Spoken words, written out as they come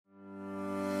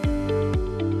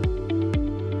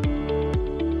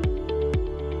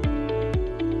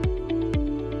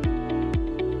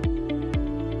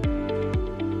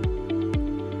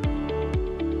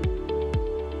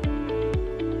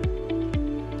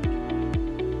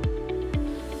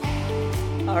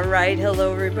All right.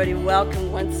 Hello, everybody. Welcome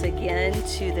once again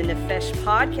to the Nefesh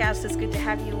podcast. It's good to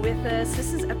have you with us.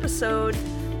 This is episode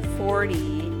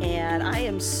 40, and I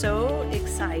am so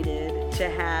excited to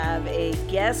have a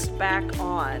guest back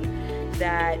on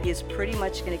that is pretty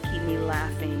much going to keep me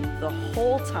laughing the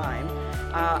whole time.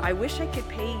 I wish I could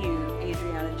pay you,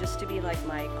 Adrianna, just to be like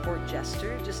my court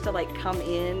jester, just to like come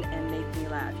in and make me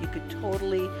laugh. You could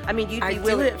totally, I mean, you'd be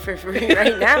willing. I do it for free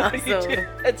right now. So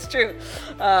That's true.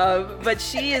 But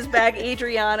she is back,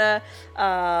 Adrianna.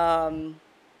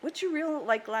 What's your real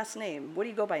last name? What do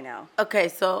you go by now? okay,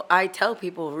 so I tell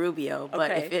people Rubio,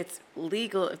 but Okay. if it's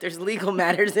legal, if there's legal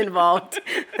matters involved,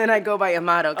 then I go by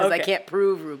Amato because I Okay. can't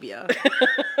prove Rubio.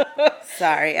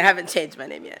 Sorry, I haven't changed my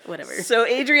name yet. Whatever. So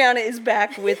Adrianna is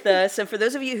back with us, and for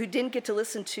those of you who didn't get to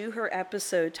listen to her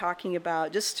episode talking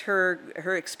about just her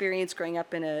experience growing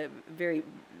up in a very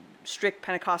strict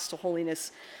Pentecostal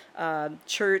holiness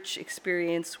church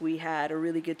experience, we had a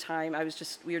really good time.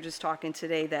 We were just talking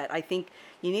today that I think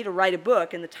you need to write a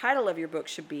book, and the title of your book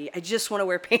should be "I Just Want to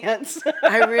Wear Pants."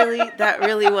 That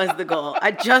really was the goal.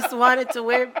 I just wanted to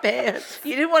wear pants.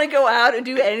 You didn't want to go out and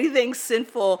do anything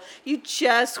sinful. You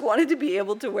just wanted to be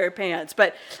able to wear pants.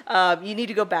 But you need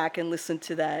to go back and listen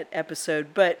to that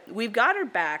episode. But we've got her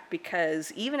back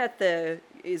because even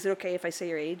is it okay if I say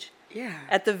your age? Yeah.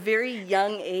 At the very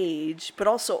young age, but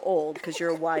also old because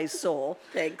you're a wise soul.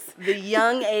 Thanks. The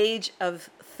young age of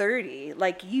 30,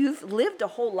 like you've lived a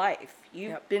whole life.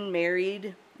 You've Yep. been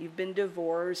married, you've been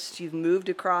divorced, you've moved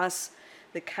across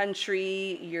the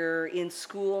country, you're in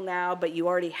school now, but you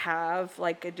already have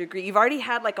like a degree. You've already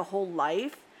had like a whole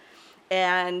life.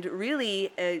 And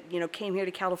really, came here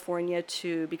to California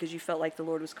because you felt like the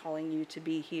Lord was calling you to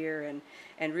be here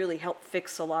and really help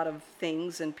fix a lot of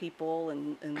things and people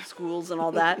and schools and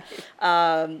all that,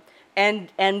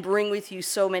 and bring with you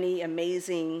so many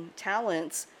amazing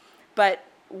talents. But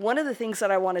one of the things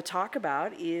that I want to talk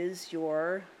about is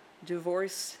your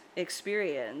divorce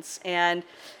experience, and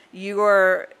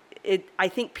I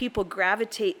think people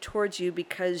gravitate towards you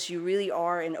because you really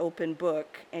are an open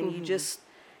book, and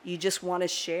you just want to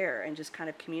share and just kind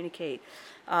of communicate.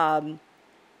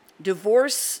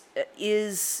 Divorce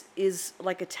is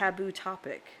like a taboo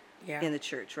topic in the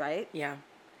church, right? Yeah.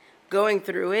 Going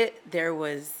through it, there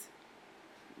was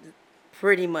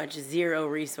pretty much zero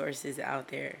resources out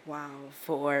there. Wow.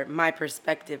 For my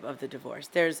perspective of the divorce.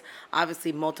 There's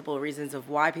obviously multiple reasons of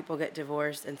why people get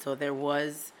divorced, and so there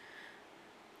was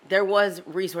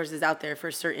resources out there for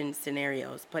certain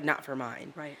scenarios, but not for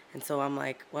mine. Right. And so I'm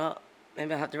like, well,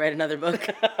 maybe I'll have to write another book.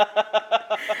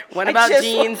 One about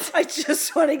jeans. I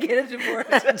just want to get a divorce.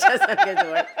 Just want to get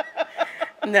divorced.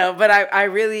 No, but I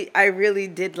really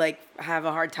did have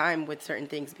a hard time with certain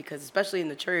things because especially in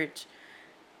the church,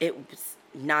 it was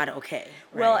not okay.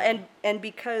 Right? Well, and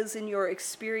because in your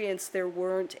experience there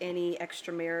weren't any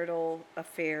extramarital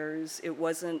affairs, it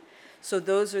wasn't. So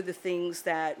those are the things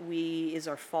that is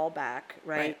our fallback,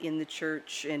 right? In the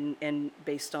church and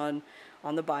based on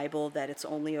the Bible, that it's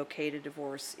only okay to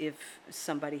divorce if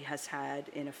somebody has had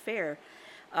an affair.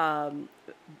 But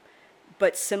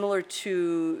similar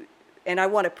to, and I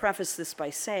want to preface this by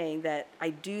saying that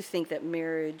I do think that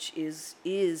marriage is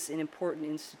an important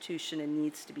institution and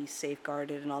needs to be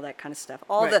safeguarded and all that kind of stuff.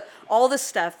 All the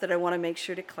stuff that I want to make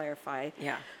sure to clarify.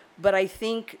 Yeah. But I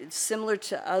think similar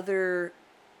to other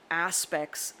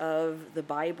aspects of the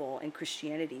Bible and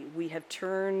Christianity, we have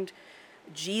turned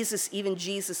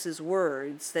Jesus's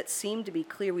words that seem to be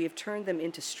clear, we have turned them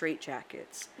into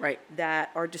straitjackets that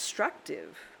are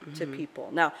destructive to people.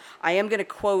 Now, I am going to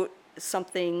quote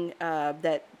something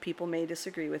that people may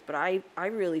disagree with, but I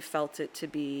really felt it to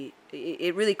be,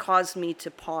 it really caused me to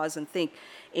pause and think.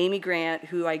 Amy Grant,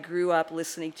 who I grew up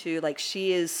listening to,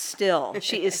 she is still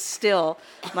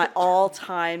my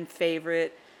all-time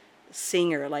favorite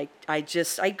singer.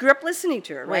 I grew up listening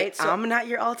to her, right? Wait, so I'm not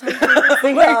your all-time favorite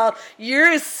singer? Well,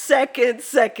 you're a second,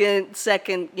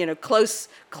 close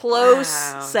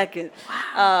Wow. second.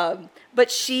 Wow. But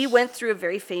she went through a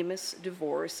very famous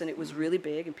divorce, and it was really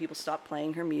big, and people stopped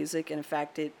playing her music. And in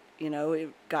fact, it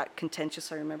got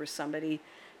contentious. I remember somebody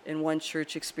in one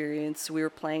church experience, we were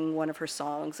playing one of her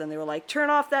songs, and they were like, "Turn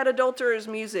off that adulterer's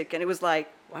music," and it was like,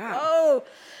 wow. Oh.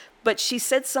 But she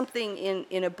said something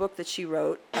in a book that she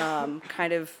wrote,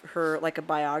 kind of her, like a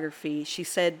biography. She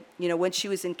said, when she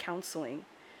was in counseling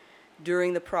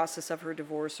during the process of her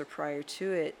divorce or prior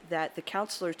to it, that the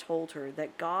counselor told her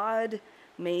that God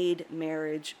made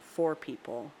marriage for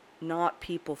people, not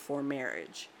people for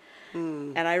marriage.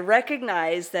 And I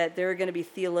recognize that there are going to be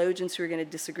theologians who are going to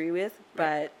disagree with,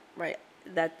 but Right.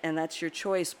 that's your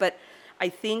choice. But I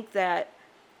think that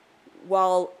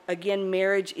while again,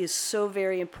 marriage is so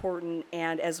very important,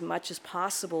 and as much as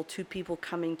possible, two people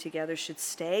coming together should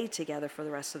stay together for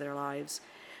the rest of their lives.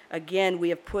 Again, we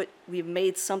have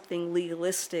made something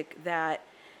legalistic that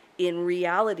in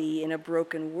reality, in a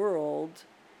broken world,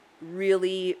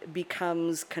 really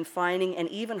becomes confining and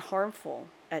even harmful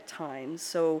at times.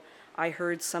 So I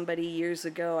heard somebody years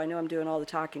ago, I know I'm doing all the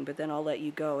talking, but then I'll let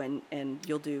you go and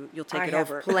you'll take it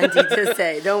over. I have plenty to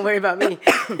say. Don't worry about me.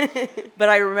 But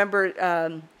I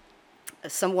remember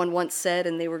someone once said,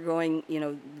 and they were going,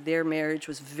 their marriage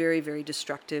was very, very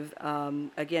destructive.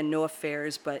 Again, no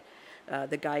affairs, but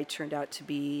the guy turned out to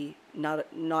be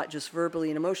not just verbally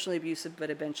and emotionally abusive, but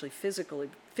eventually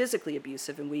physically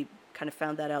abusive, and we kind of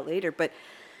found that out later. But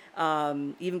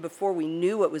even before we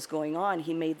knew what was going on,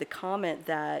 he made the comment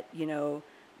that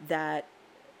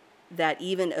that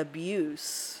even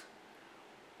abuse,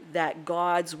 that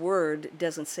God's word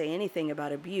doesn't say anything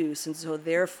about abuse, and so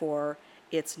therefore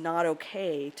it's not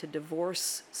okay to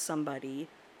divorce somebody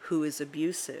who is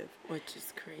abusive. Which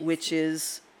is crazy. Which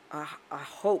is, I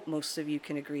hope most of you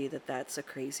can agree that that's a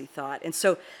crazy thought. And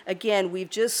so again,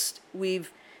 this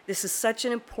is such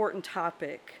an important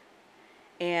topic.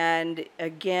 And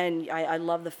again, I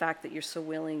love the fact that you're so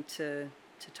willing to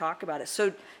talk about it.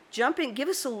 So give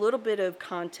us a little bit of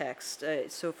context.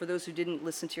 So for those who didn't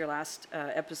listen to your last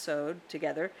episode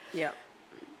together, yeah,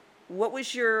 what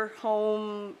was your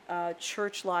home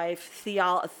church life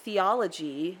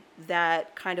theology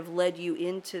that kind of led you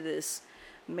into this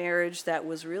marriage that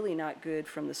was really not good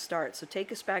from the start? So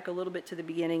take us back a little bit to the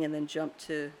beginning and then jump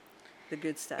to the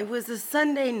good stuff. It was a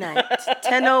Sunday night,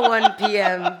 10:01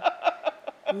 p.m.,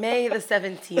 May the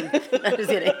 17th. I'm just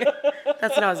kidding.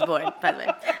 That's when I was born, by the way.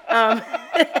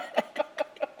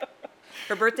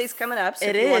 Her birthday's coming up, so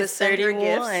it if you want to is send her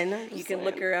 31. gifts, you can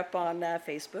look her up on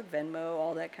Facebook, Venmo,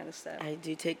 all that kind of stuff. I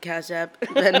do take Cash App,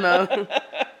 Venmo,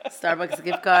 Starbucks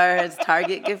gift cards,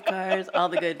 Target gift cards, all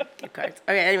the good gift cards.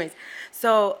 Okay, anyways.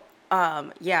 So,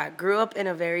 grew up in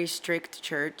a very strict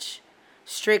church.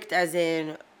 Strict as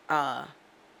in...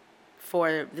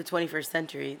 for the 21st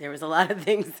century, there was a lot of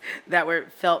things that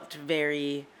felt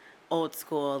very old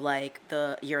school, like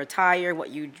your attire, what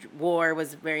you wore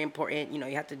was very important. You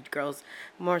had to, girls,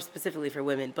 more specifically for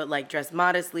women, but like dress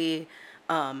modestly.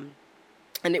 And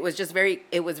it was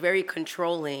very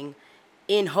controlling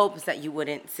in hopes that you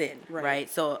wouldn't sin, right?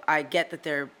 So I get that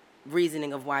their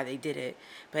reasoning of why they did it,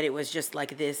 but it was just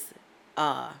like this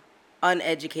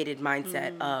uneducated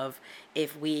mindset of,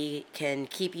 if we can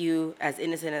keep you as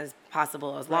innocent as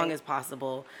possible, as long as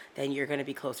possible, then you're going to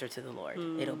be closer to the Lord.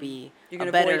 It'll be you're going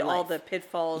a to better avoid life. all the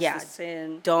pitfalls, the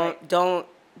sin. Don't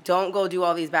go do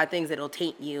all these bad things. It'll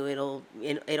taint you.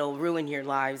 It'll ruin your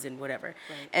lives and whatever.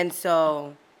 Right. And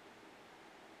so,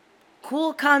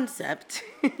 cool concept.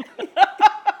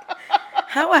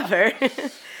 However,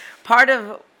 part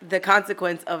of the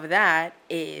consequence of that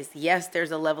is, yes,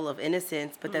 there's a level of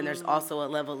innocence, but then there's also a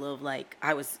level of, like,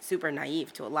 I was super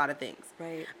naive to a lot of things.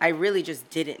 Right. I really just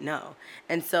didn't know.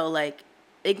 And so, like,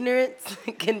 ignorance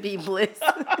can be bliss.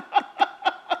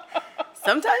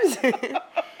 Sometimes.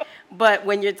 But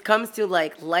when it comes to,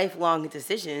 like, lifelong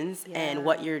decisions and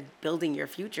what you're building your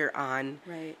future on,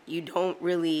 you don't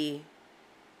really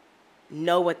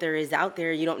know what there is out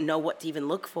there. You don't know what to even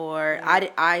look for.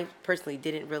 I personally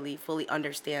didn't really fully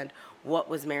understand what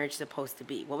was marriage supposed to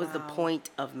be. What was the point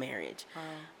of marriage?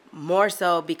 More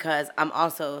so because I'm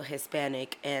also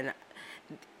Hispanic, and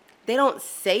they don't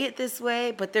say it this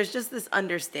way, but there's just this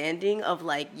understanding of,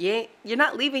 like, you're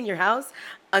not leaving your house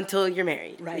until you're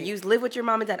married. Right. You live with your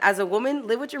mom and dad. As a woman,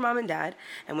 live with your mom and dad,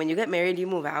 and when you get married, you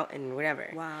move out and whatever.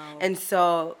 Wow. And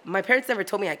so my parents never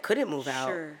told me I couldn't move out.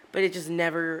 Sure. But it just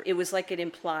never... It was like it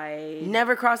implied...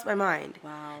 Never crossed my mind.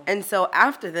 Wow. And so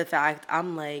after the fact,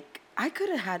 I'm like, I could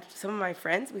have had some of my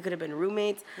friends. We could have been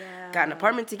roommates, got an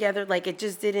apartment together. Like, it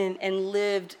just didn't... And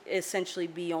lived essentially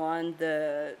beyond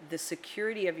the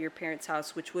security of your parents'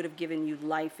 house, which would have given you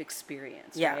life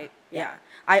experience, right? Yeah.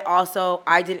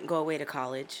 I didn't go away to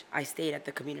college. I stayed at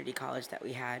the community college that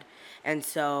we had. And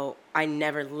so I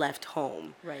never left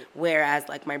home. Right. Whereas,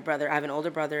 like, my brother, I have an older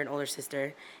brother and older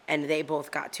sister, and they both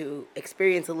got to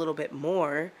experience a little bit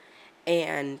more.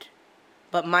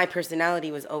 But my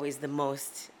personality was always the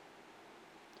most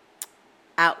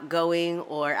outgoing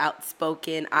or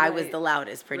outspoken. I was the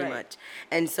loudest pretty much.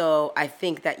 And so I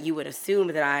think that you would assume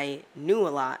that I knew a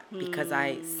lot because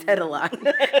I said a lot.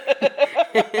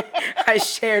 I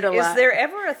shared a lot. Is there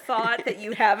ever a thought that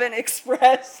you haven't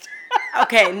expressed?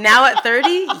 Okay, now at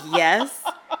 30, yes.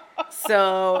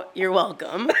 So you're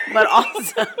welcome. But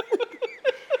also,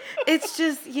 it's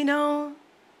just, you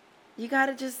You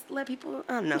gotta just let people.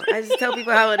 I don't know. I just tell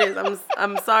people how it is.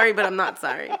 I'm sorry, but I'm not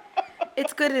sorry.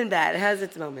 It's good and bad. It has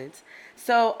its moments.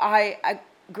 So I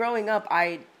growing up,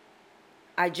 I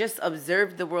just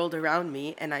observed the world around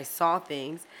me and I saw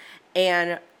things.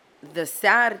 And the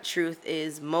sad truth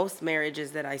is most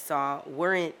marriages that I saw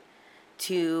weren't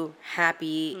too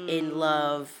happy, in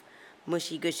love,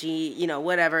 mushy gushy,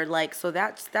 whatever. Like, so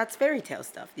that's fairy tale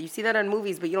stuff. You see that on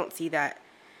movies, but you don't see that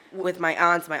with my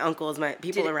aunts, my uncles, my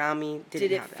people around me.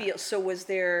 Did it feel, so was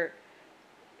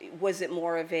it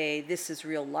more of a this is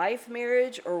real life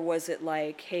marriage, or was it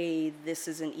like, hey, this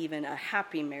isn't even a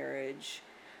happy marriage?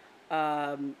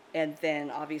 And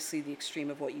then obviously the extreme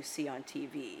of what you see on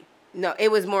TV. No,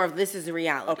 it was more of this is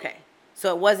reality. Okay.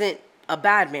 So it wasn't a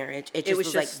bad marriage. It just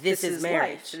was just, like, this is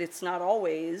marriage. Life. It's not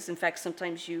always. In fact,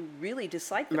 sometimes you really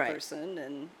dislike the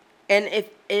person. And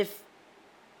if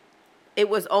it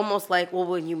was almost like, well,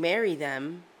 when you marry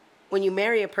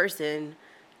a person,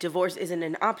 divorce isn't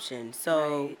an option.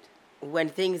 So when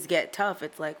things get tough,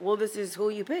 it's like, well, this is who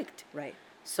you picked. Right.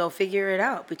 So figure it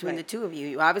out between the two of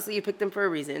you. Obviously, you picked them for a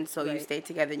reason, so you stay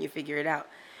together and you figure it out.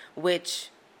 Which,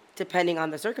 depending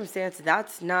on the circumstance,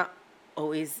 that's not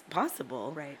always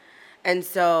possible. Right. And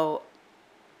so,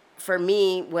 for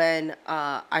me, when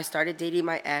I started dating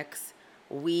my ex,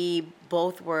 we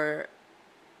both were,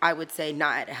 I would say,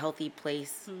 not at a healthy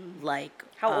place. Like,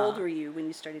 how old were you when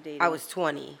you started dating? I was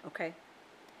 20. Okay.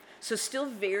 So still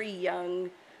very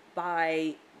young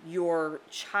by your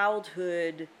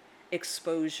childhood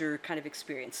exposure kind of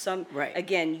experience.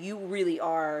 Again, you really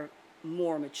are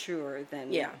more mature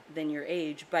than your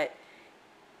age, but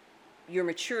your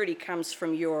maturity comes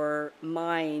from your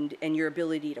mind and your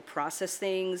ability to process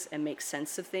things and make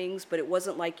sense of things, but it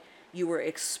wasn't like you were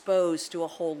exposed to a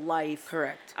whole life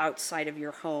outside of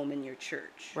your home and your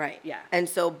church. Right. Yeah. And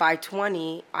so by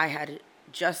 20, I had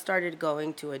just started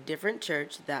going to a different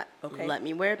church that let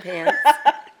me wear pants.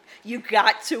 You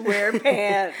got to wear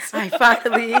pants. I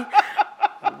finally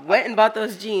went and bought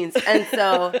those jeans. And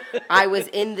so I was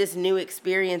in this new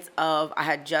experience of, I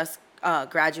had just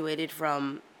graduated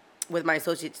with my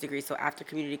associate's degree, so after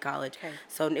community college. Okay.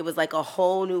 So it was like a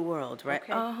whole new world, right?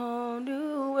 Okay. A whole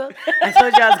new world. I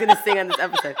told you I was going to sing on this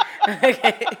episode.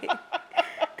 Okay.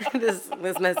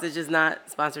 This message is not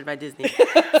sponsored by Disney.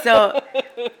 So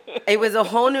it was a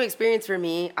whole new experience for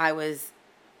me. I was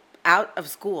out of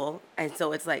school, and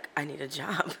so it's like, I need a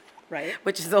job. Right.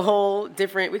 Which is a whole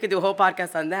different, we could do a whole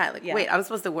podcast on that. Like, wait, I'm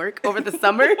supposed to work over the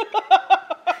summer?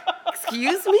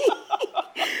 Excuse me?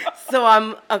 So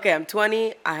I'm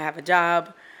 20, I have a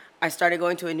job. I started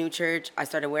going to a new church. I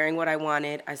started wearing what I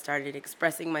wanted. I started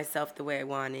expressing myself the way I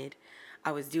wanted.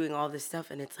 I was doing all this stuff,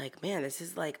 and it's like, man, this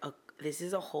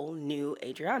is a whole new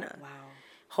Adrianna. Wow.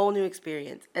 Whole new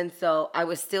experience. And so I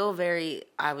was still very,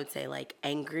 I would say, like,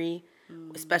 angry,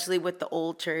 especially with the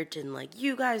old church, and like,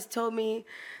 you guys told me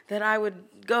that I would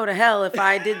go to hell if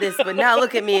I did this, but now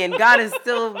look at me, and God is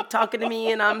still talking to me,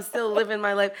 and I'm still living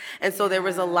my life. And so there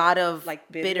was a lot of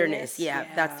like bitterness. Yeah,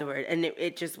 that's the word. And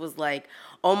it just was like,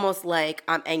 almost like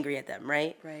I'm angry at them,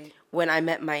 right? Right. When I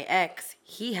met my ex,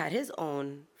 he had his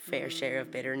own fair share of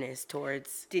bitterness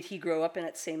towards. Did he grow up in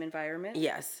that same environment?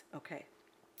 Yes. Okay.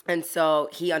 And so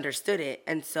he understood it.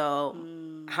 And so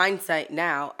hindsight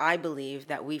now, I believe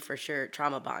that we for sure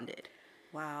trauma bonded.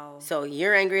 Wow. So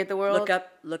you're angry at the world?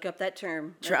 Look up that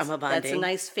term. Trauma bonding. That's a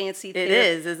nice fancy It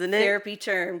is, isn't it? Therapy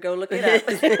term. Go look it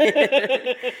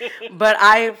up. But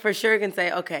I for sure can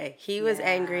say, okay, he was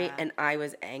angry and I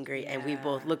was angry. And we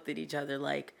both looked at each other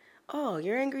like, oh,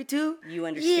 you're angry too? You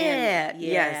understand.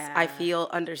 Yeah. Yes. I feel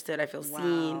understood. I feel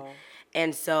seen.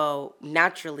 And so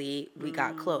naturally we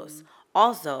got close.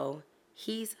 Also,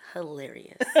 he's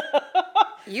hilarious.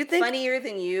 You think funnier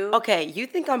than you? Okay, you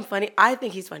think I'm funny? I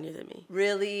think he's funnier than me.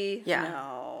 Really? Yeah.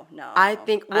 No. I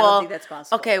think. Well, I don't think that's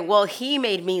possible. Okay. Well, he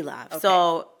made me laugh. Okay.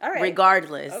 So all right.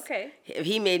 regardless, okay,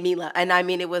 he made me laugh, and I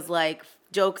mean, it was like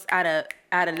jokes out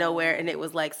of nowhere, and it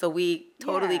was like, so we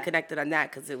totally connected on that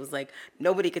because it was like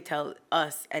nobody could tell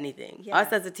us anything. Yeah.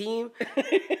 Us as a team,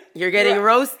 you're getting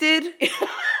roasted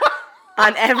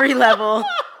on every level.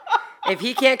 If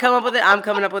he can't come up with it, I'm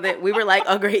coming up with it. We were like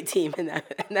a great team in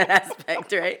that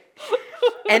aspect, right?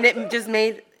 And it just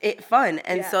made it fun.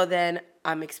 And so then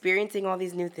I'm experiencing all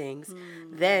these new things.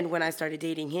 Then when I started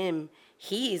dating him,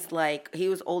 he's like, he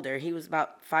was older. He was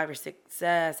about 5 or 6,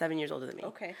 7 years older than me.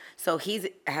 Okay. So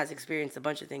has experienced a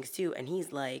bunch of things too. And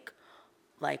he's like,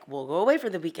 we'll go away for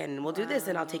the weekend and we'll do this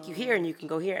and I'll take you here and you can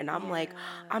go here. And I'm like,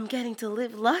 I'm getting to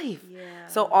live life. Yeah.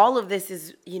 So all of this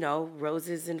is,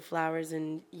 roses and flowers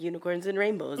and unicorns and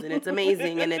rainbows. And it's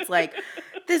amazing. And it's like,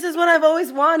 this is what I've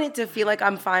always wanted, to feel like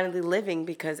I'm finally living,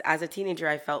 because as a teenager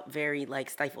I felt very like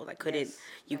stifled. I couldn't, Yes,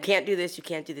 you right. can't do this, you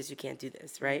can't do this, you can't do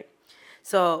this, right?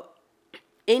 So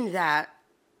in that,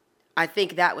 I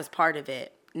think that was part of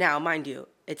it. Now, mind you,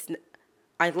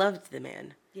 I loved the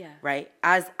man. Yeah. Right?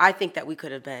 As I think that we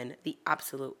could have been the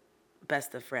absolute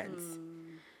best of friends.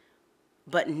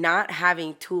 But not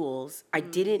having tools, I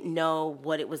didn't know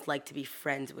what it was like to be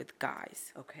friends with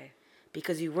guys. Okay.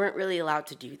 Because you weren't really allowed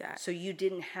to do that. So you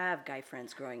didn't have guy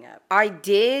friends growing up? I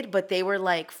did, but they were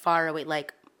like far away.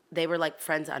 Like, they were like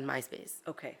friends on MySpace.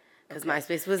 Okay. Because okay.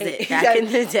 MySpace was Hey, it back in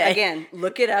the day. Again,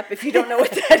 look it up if you don't know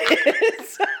what that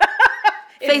is.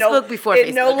 Facebook before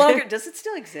Facebook. No longer, does it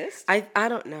still exist? I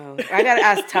don't know. I got to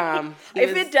ask Tom.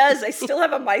 If it does, I still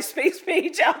have a MySpace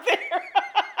page out there.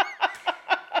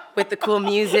 With the cool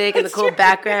music and the cool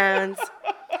backgrounds.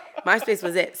 MySpace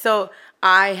was it. So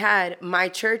my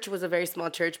church was a very small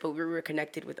church, but we were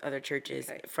connected with other churches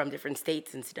from different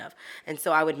states and stuff. And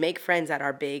so I would make friends at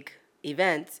our big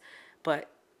events, but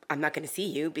I'm not going to see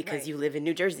you because you live in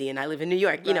New Jersey and I live in New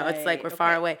York. You know, it's like we're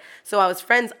far away. So I was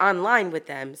friends online with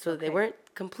them, so they weren't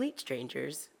complete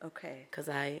strangers. Okay. Because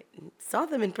I saw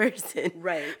them in person.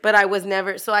 Right. But I was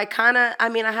never, so I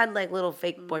had like little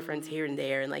fake boyfriends here and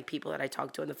there and like people that I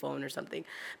talked to on the phone or something.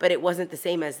 But it wasn't the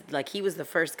same as, like, he was the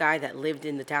first guy that lived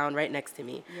in the town right next to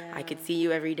me. Yeah. I could see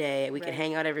you every day. We could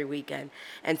hang out every weekend.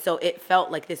 And so it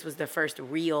felt like this was the first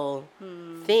real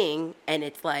thing. And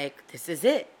it's like, this is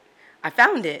it. I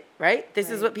found it, right? This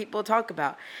is what people talk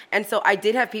about. And so I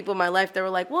did have people in my life that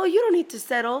were like, well, you don't need to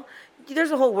settle.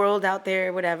 There's a whole world out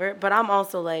there, whatever. But I'm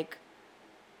also like,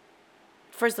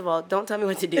 first of all, don't tell me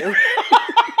what to do.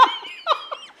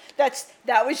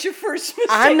 That was your first mistake.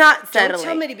 I'm not settling. Don't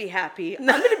tell me to be happy. I'm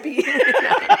going to be.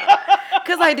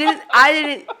 Because I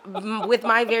didn't, with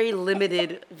my very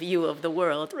limited view of the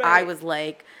world, I was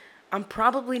like, I'm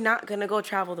probably not going to go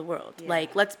travel the world. Yeah.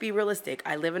 Like, let's be realistic.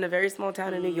 I live in a very small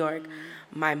town in New York.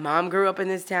 My mom grew up in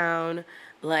this town.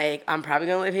 Like, I'm probably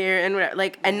going to live here. And whatever.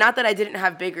 Like, and not that I didn't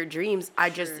have bigger dreams. I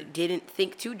just didn't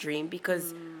think to dream,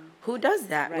 because who does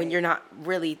that when you're not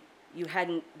really, you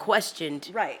hadn't questioned.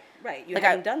 Right. You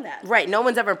hadn't done that. Right. No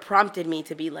one's ever prompted me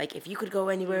to be like, if you could go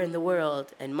anywhere in the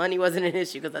world, and money wasn't an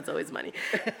issue, because that's always money.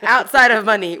 Outside of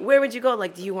money, where would you go?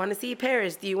 Like, do you want to see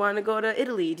Paris? Do you want to go to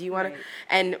Italy? Do you want to?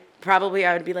 And probably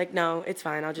I would be like, no, it's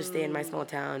fine. I'll just stay in my small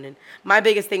town. And my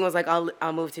biggest thing was like, I'll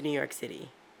move to New York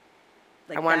City.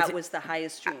 Like, that was the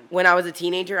highest dream. When I was a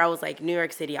teenager, I was like, New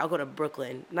York City, I'll go to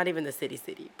Brooklyn. Not even the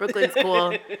city. Brooklyn's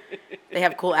cool. They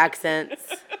have cool accents.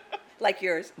 Like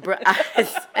yours.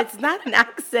 It's not an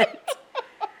accent.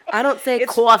 I don't say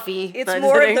coffee.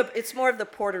 It's more of the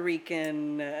Puerto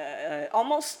Rican,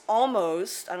 almost.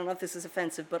 I don't know if this is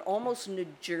offensive, but almost New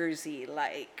Jersey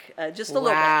like, just a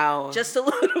little bit. Just a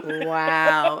little bit.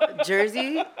 Wow,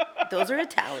 Jersey, those are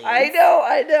Italians. I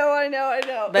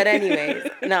know. But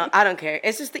anyways, no, I don't care.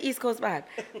 It's just the East Coast vibe.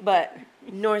 But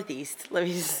Northeast. Let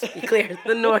me just be clear,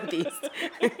 the Northeast.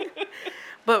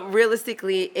 But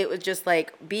realistically, it was just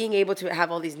like being able to have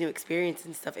all these new experiences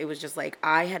and stuff. It was just like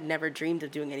I had never dreamed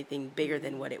of doing anything bigger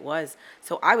than what it was.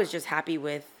 So I was just happy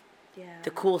with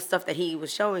the cool stuff that he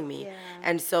was showing me. Yeah.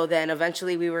 And so then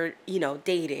eventually we were,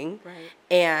 dating. Right.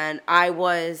 And I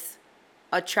was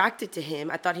attracted to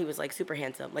him. I thought he was like super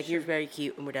handsome. Like, he was very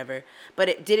cute and whatever. But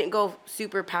it didn't go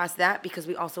super past that, because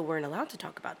we also weren't allowed to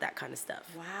talk about that kind of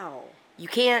stuff. Wow. You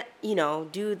can't,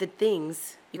 do the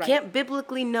things. You can't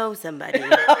biblically know somebody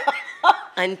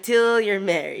until you're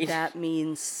married. That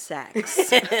means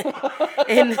sex.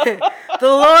 And the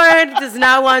Lord does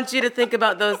not want you to think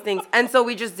about those things. And so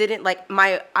we just didn't, like,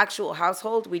 my actual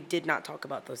household, we did not talk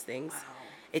about those things. Wow.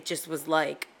 It just was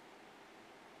like,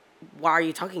 why are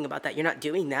you talking about that? You're not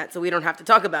doing that, so we don't have to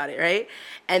talk about it, right?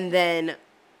 And then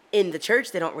in the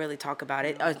church, they don't really talk about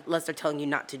it unless they're telling you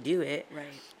not to do it, right?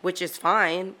 Which is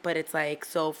fine, but it's like,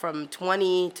 so from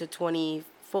 20 to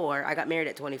 24, I got married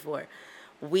at 24.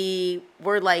 We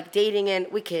were like dating and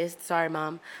we kissed. Sorry,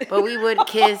 Mom. But we would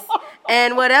kiss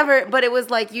and whatever. But it was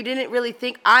like, you didn't really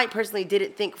think, I personally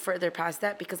didn't think further past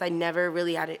that, because I never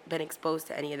really had been exposed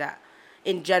to any of that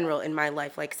in general in my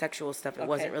life, like sexual stuff. It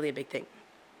wasn't really a big thing.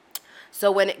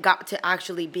 So when it got to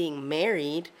actually being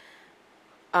married,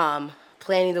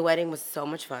 planning the wedding was so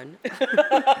much fun.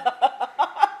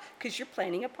 Because you're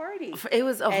planning a party. It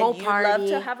was a whole party. And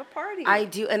you love to have a party. I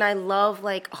do, and I love,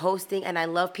 like, hosting, and I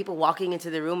love people walking into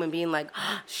the room and being like,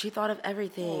 oh, she thought of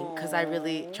everything, because I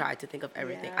really tried to think of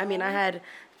everything. Yeah. I mean, I had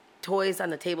toys on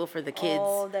the table for the kids.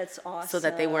 Oh, that's awesome. So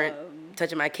that they weren't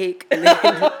touching my cake and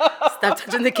then Stop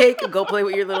touching the cake and go play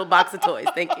with your little box of toys.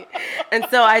 Thank you. And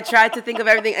so I tried to think of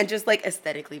everything and just like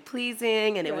aesthetically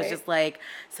pleasing. And it was just like,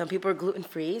 some people are gluten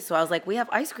free. So I was like, we have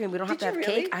ice cream. We don't have to have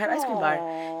cake. I had ice cream bar.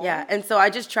 Yeah. And so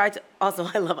I just tried to, also,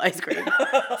 I love ice cream.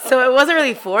 So it wasn't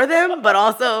really for them, but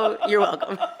also, you're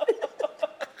welcome.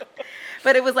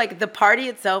 But it was like the party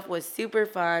itself was super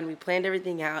fun. We planned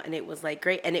everything out and it was like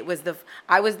great. And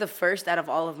I was the first out of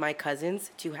all of my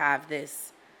cousins to have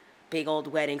this big old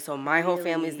wedding. So my whole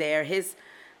family's there.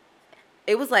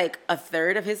 It was like a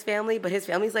third of his family, but his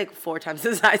family's like 4 times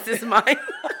the size as mine.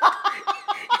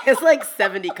 It's like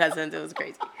 70 cousins. It was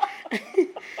crazy.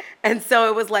 And so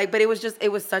it was like, but it was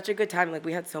such a good time. Like,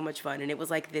 we had so much fun. And it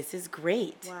was like, this is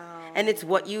great. Wow. And it's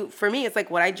for me, it's like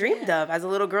what I dreamed of. As a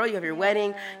little girl, you have your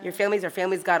wedding, our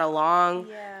families got along.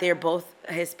 Yeah. They're both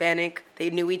Hispanic. They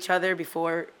knew each other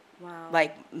before,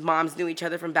 like, moms knew each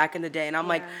other from back in the day. And I'm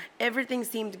like, everything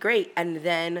seemed great. And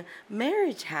then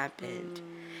marriage happened.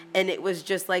 And it was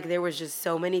just like, there was just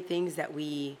so many things that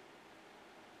we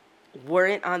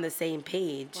weren't on the same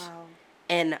page. Wow.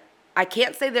 And I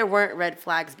can't say there weren't red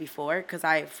flags before, because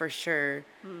I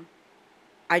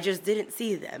just didn't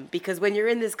see them. Because when you're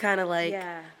in this kind of like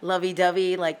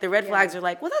lovey-dovey, like the red flags are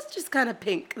like, well, that's just kind of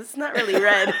pink. It's not really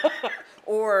red.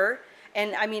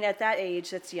 And I mean, at that age,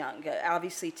 that's young.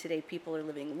 Obviously, today people are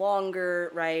living longer,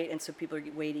 right? And so people are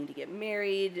waiting to get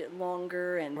married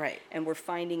longer. And we're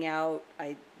finding out,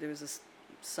 there was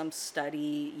some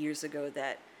study years ago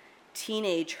that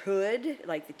teenagehood,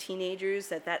 like the teenagers,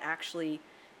 that actually,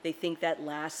 they think that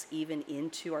lasts even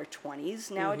into our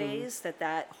 20s nowadays,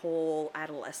 that whole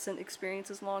adolescent experience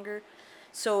is longer.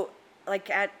 So like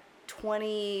at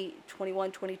 20,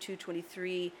 21, 22,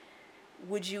 23,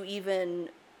 would you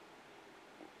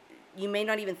may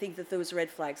not even think that those red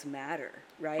flags matter,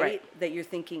 right? That you're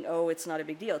thinking, oh, it's not a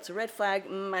big deal. It's a red flag.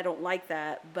 I don't like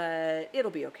that, but it'll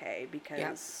be okay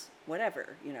because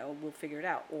whatever, we'll figure it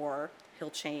out. Or he'll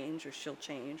change or she'll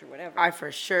change or whatever. I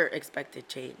for sure expected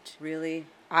change. Really?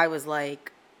 I was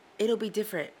like, it'll be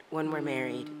different when we're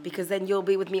married, because then you'll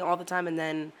be with me all the time, and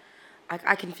then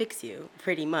I can fix you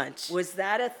pretty much. Was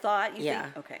that a thought? You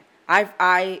think? Okay.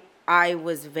 I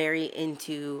was very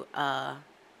into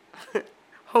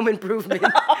home improvement,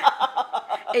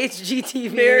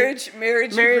 HGTV, marriage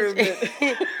improvement.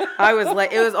 I was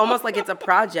like, it was almost like it's a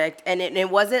project, and it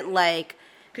wasn't like,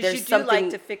 because you do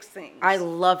like to fix things. I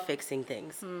love fixing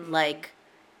things. Like,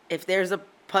 if there's a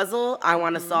puzzle, I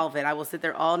want to solve it. I will sit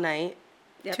there all night,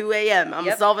 2 a.m.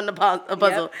 I'm solving a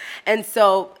puzzle. And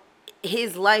so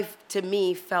his life to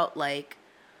me felt like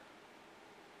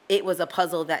it was a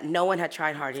puzzle that no one had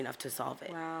tried hard enough to solve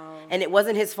it. Wow. And it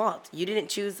wasn't his fault. You didn't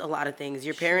choose a lot of things.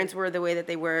 Your parents were the way that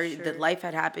they were. The life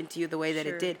had happened to you the way that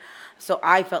it did. So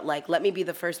I felt like, let me be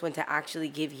the first one to actually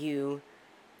give you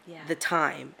the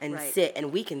time and sit,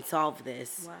 and we can solve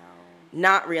this. Wow.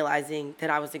 Not realizing that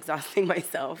I was exhausting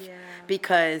myself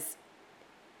because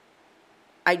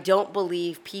I don't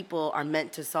believe people are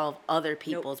meant to solve other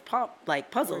people's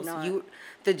puzzles.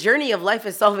 The journey of life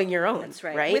is solving your own. That's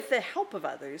right. With the help of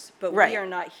others, but we are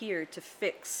not here to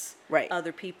fix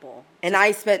other people. And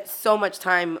I spent so much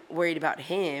time worried about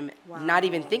him, not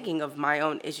even thinking of my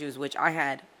own issues, which I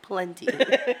had plenty.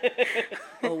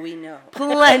 Oh, we know.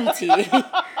 Plenty.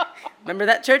 Remember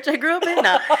that church I grew up in?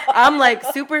 No. I'm like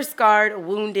super scarred,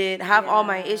 wounded, have all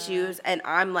my issues, and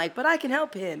I'm like, but I can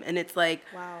help him. And it's like,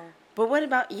 but what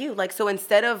about you? Like, so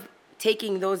instead of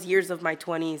taking those years of my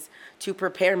 20s to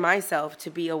prepare myself to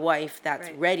be a wife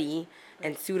that's ready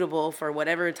and suitable for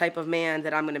whatever type of man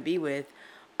that I'm going to be with,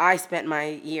 I spent my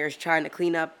years trying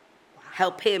to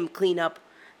help him clean up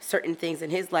certain things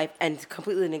in his life and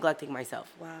completely neglecting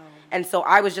myself. Wow. And so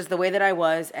I was just the way that I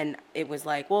was, and it was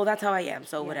like, well, that's how I am,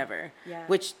 so whatever. Yeah.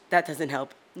 Which that doesn't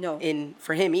help. No.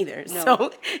 For him either. No.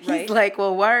 So he's like,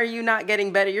 well, why are you not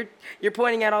getting better? You're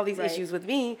pointing out all these issues with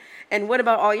me, and what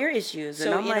about all your issues?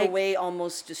 So and I'm in a way,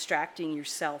 almost distracting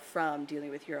yourself from dealing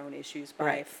with your own issues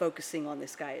by focusing on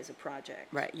this guy as a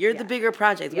project. Right. You're the bigger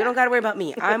project. We don't got to worry about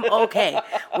me. I'm okay.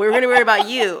 We're going to worry about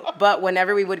you. But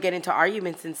whenever we would get into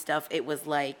arguments and stuff, it was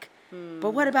like,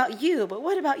 but what about you? But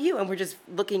what about you? And we're just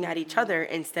looking at each other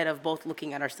instead of both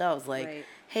looking at ourselves like,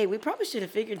 hey, we probably should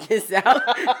have figured this out.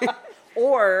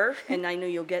 Or, and I know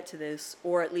you'll get to this,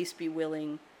 or at least be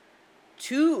willing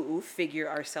to figure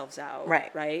ourselves out.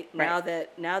 Right. Now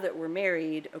that we're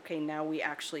married, okay, now we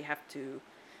actually have to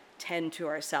tend to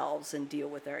ourselves and deal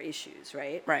with our issues,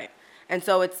 right? Right. And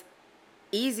so it's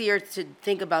easier to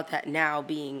think about that now,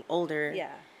 being older.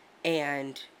 Yeah.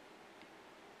 And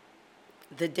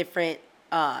the different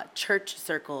church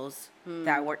circles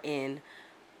that we're in.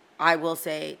 I will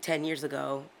say 10 years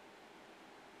ago,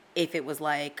 if it was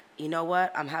like, you know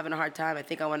what, I'm having a hard time, I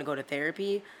think I want to go to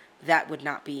therapy, that would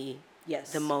not be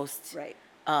Yes. the most, Right.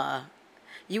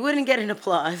 you wouldn't get an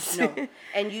applause. No.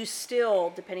 And you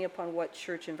still, depending upon what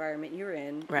church environment you're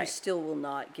in, you Right. still will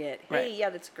not get, hey, Right. yeah,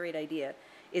 that's a great idea.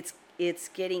 It's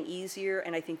getting easier,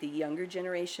 and I think the younger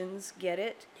generations get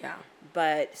it. Yeah.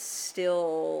 But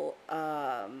still,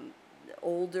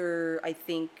 older, I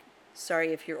think,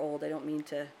 sorry if you're old, I don't mean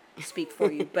to speak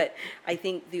for you, but I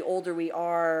think the older we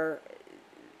are,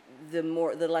 the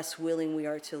less willing we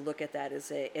are to look at that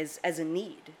as a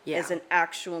need, Yeah. as an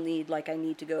actual need. Like, I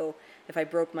need to go, if I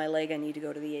broke my leg, I need to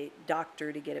go to the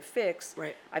doctor to get it fixed.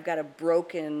 Right. I've got a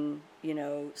broken,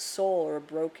 soul, or a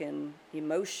broken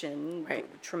emotion,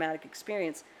 Right. traumatic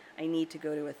experience. I need to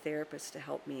go to a therapist to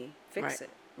help me fix Right. it.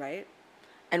 Right.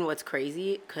 And what's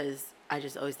crazy, because I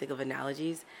just always think of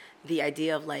analogies, the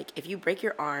idea of like, if you break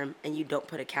your arm and you don't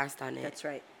put a cast on it. That's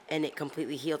right. And it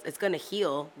completely heals, it's going to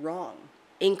heal. Wrong.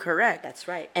 Incorrect. That's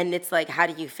right. And it's like, how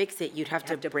do you fix it? You'd have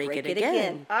to break it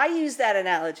again. I use that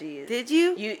analogy. Did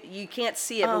you? You can't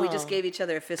see it, but we just gave each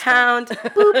other a fist Pound.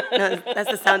 Boop. No,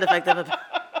 that's the sound effect of a.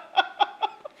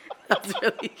 That was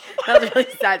a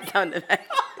really sad sound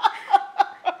effect.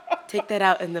 Take that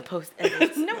out in the post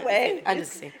edit. No way. I'm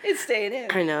just kidding. It's staying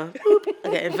in. I know. Boop.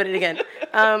 Okay, put it again.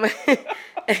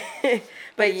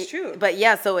 But it's true. But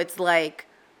yeah, so it's like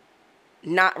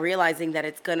not realizing that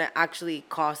it's gonna actually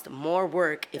cost more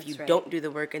work if you don't do the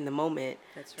work in the moment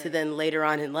to then later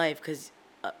on in life, because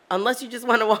unless you just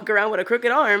want to walk around with a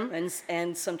crooked arm.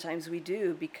 And sometimes we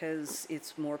do, because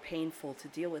it's more painful to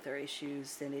deal with our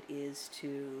issues than it is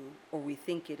to, or we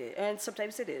think it is, and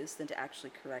sometimes it is, than to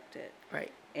actually correct it.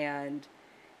 Right. And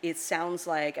it sounds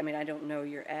like, I mean, I don't know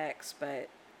your ex, but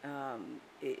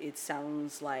it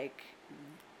sounds like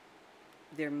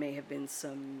there may have been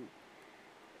some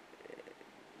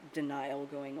denial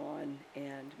going on,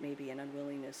 and maybe an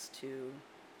unwillingness to.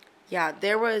 Yeah,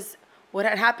 there was, what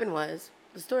had happened was,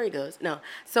 the story goes, no.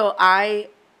 So I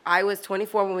was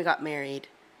 24 when we got married.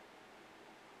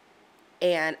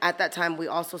 And at that time, we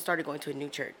also started going to a new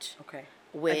church. Okay.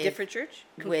 With, a different church?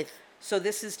 With. So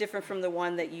this is different from the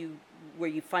one where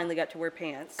you finally got to wear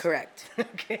pants. Correct.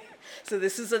 Okay. So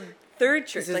this is a third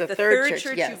church. This is like a the third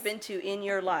church yes. you've been to in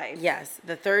your life. Yes,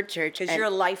 the third church. Because you're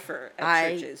a lifer at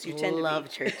churches. You tend to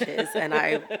love churches, and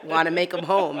I want to make them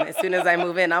home. As soon as I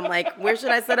move in, I'm like, where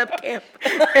should I set up camp?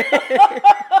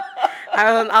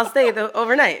 I'll stay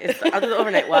overnight. I'll do the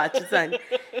overnight watch. It's fun.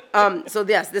 So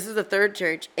yes, this is the third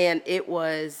church, and it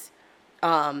was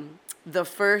the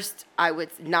first, I would,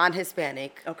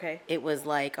 non-Hispanic. Okay. It was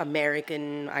like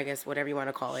American, I guess, whatever you want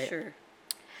to call it. Sure.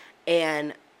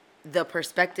 And the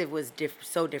perspective was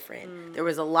so different. There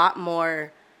was a lot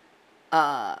more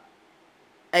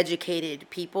educated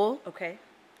people. Okay.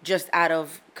 Just out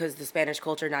of, because the Spanish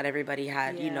culture, not everybody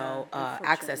had, Yeah,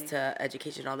 access to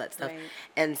education and all that stuff. Right.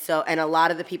 And so, and a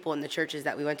lot of the people in the churches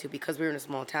that we went to, because we were in a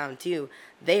small town too,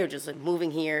 they are just like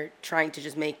moving here, trying to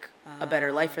just make a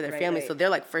better life for their family. Right. So they're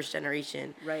like first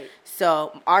generation. Right.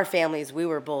 So our families, we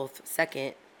were both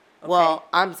second. Okay. Well,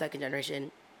 I'm second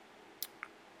generation.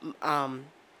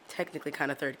 Technically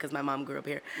kind of third, because my mom grew up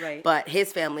here. Right. But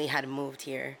his family had moved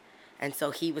here. And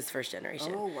so he was first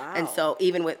generation. Oh, wow. And so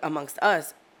even with amongst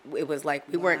us, it was like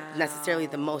we weren't necessarily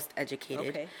the most educated.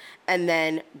 Okay. And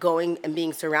then going and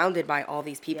being surrounded by all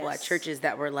these people at Yes. churches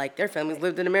that were like, their families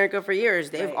lived in America for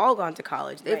years. They've Right. all gone to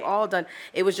college. They've Right. all done.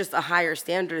 It was just a higher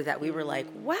standard that we were like,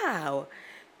 wow,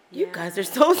 you Yeah. guys are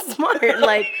so smart.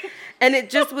 Like, and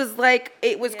it just was like,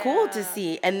 it was cool to Yeah.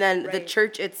 see. And then the Right.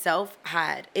 church itself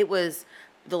it was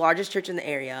the largest church in the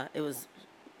area. It was,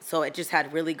 so it just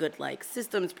had really good like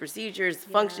systems, procedures,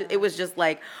 functions. It was just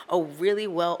like a really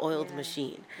well-oiled Yeah.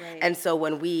 machine. Right. And so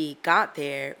when we got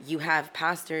there, you have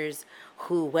pastors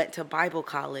who went to Bible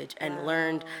college and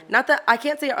learned, not that, I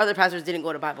can't say our other pastors didn't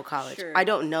go to Bible college. Sure. I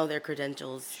don't know their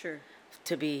credentials, Sure.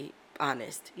 to be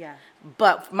honest. Yeah.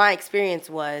 But my experience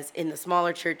was in the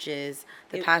smaller churches,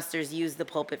 the pastors used the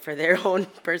pulpit for their own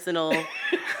personal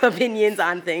opinions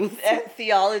on things.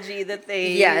 Theology that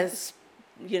they Yes.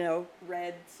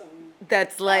 read some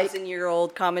That's like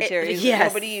 1,000-year-old commentaries yes. that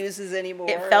nobody uses anymore.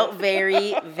 It felt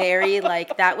very, very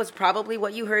like that was probably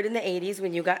what you heard in the 80s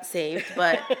when you got saved.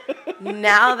 But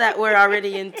now that we're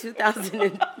already in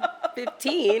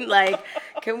 2015, like,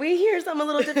 can we hear something a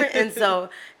little different? And so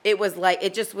it was like,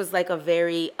 it just was like a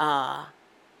very,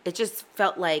 it just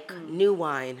felt like new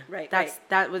wine. Right,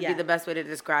 That would be Yeah. the best way to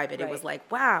describe it. It was Right.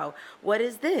 like, wow, what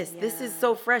is this? This is Yeah.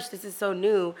 so fresh. This is so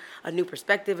new, a new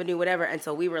perspective, a new whatever. And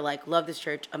so we were like, love this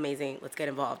church, amazing. Let's get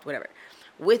involved, whatever.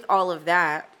 With all of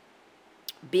that,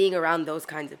 being around those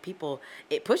kinds of people,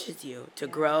 it pushes you to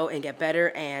grow and get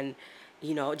better. And,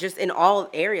 you know, just in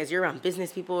all areas, you're around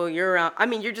business people, you're around, I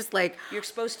mean, you're just like, you're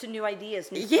exposed to new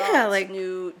ideas, new yeah, thoughts, like,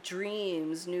 new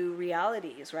dreams, new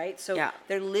realities, right? So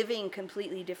they're living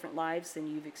completely different lives than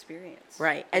you've experienced.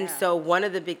 Right. And so one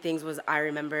of the big things was, I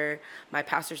remember my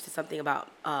pastor said something about,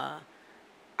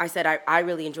 I said, I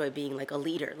really enjoy being like a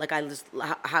leader. Like I just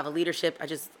have a leadership.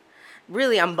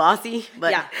 I'm bossy,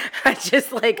 but I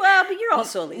just like. Well, but you're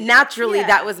also a leader. Naturally,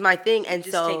 that was my thing. And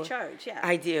just so take charge,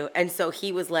 I do. And so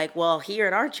he was like, well, here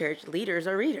at our church, leaders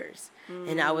are readers.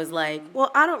 And I was like,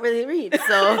 well, I don't really read.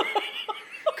 So,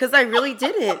 because I really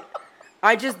didn't.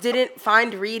 I just didn't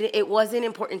find reading. It wasn't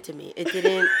important to me. It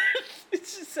didn't. It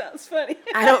just sounds funny.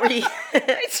 I don't read.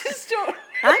 I just don't.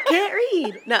 I can't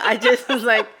read. No, I just was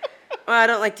like, well, I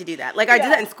don't like to do that. Like, I did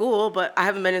that in school, but I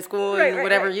haven't been in school in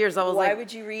whatever years. I was Why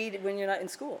would you read when you're not in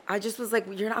school? I just was like,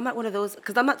 I'm not one of those,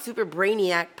 because I'm not super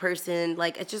brainiac person.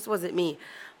 Like, it just wasn't me.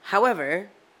 However,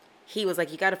 he was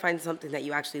like, you got to find something that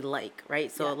you actually like,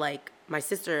 right? So, like, my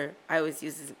sister, I always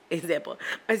use this example.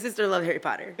 My sister loved Harry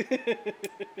Potter.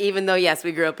 Even though, yes,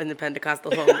 we grew up in the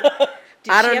Pentecostal home.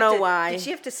 I don't know why. Did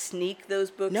she have to sneak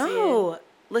those books in? No.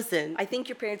 Listen. I think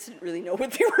your parents didn't really know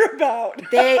what they were about.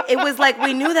 It was like,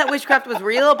 we knew that witchcraft was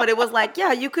real, but it was like,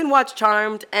 yeah, you can watch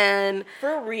Charmed, and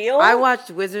for real? I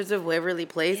watched Wizards of Waverly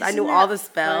Place. I knew all the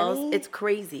spells. Funny? It's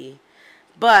crazy.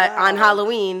 But on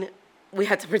Halloween, we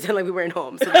had to pretend like we weren't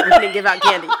home so that we didn't give out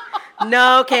candy.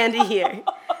 No candy here.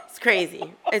 It's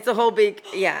crazy. It's a whole big,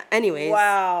 anyways.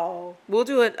 Wow. We'll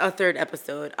do a third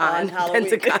episode on Halloween.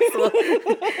 Pentecostal.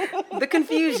 The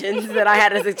confusions that I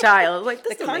had as a child. Like,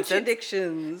 this the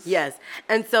contradictions. Yes.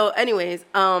 And so, anyways,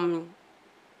 what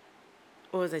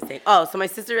was I saying? Oh, so my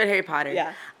sister read Harry Potter.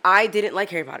 Yeah. I didn't like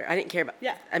Harry Potter. I didn't care about it.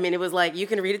 Yeah. I mean, it was like, you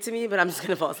can read it to me, but I'm just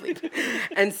going to fall asleep.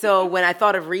 And so when I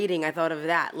thought of reading, I thought of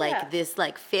that. Like, this,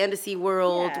 like, fantasy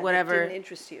world, whatever. That didn't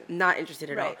interest you. Not interested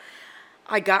at all.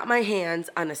 I got my hands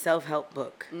on a self-help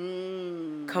book.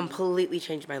 Completely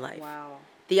changed my life. Wow.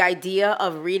 The idea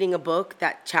of reading a book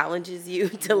that challenges you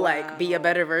to like be a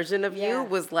better version of you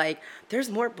was like, there's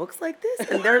more books like this?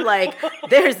 And they're like,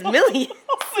 there's millions.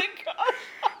 Oh my gosh.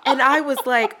 And I was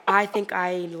like, I think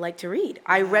I like to read.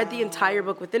 I read the entire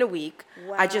book within a week.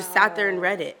 Wow. I just sat there and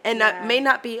read it. And that may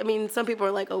not be, I mean, some people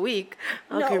are like, a week.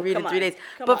 Okay, read in 3 days.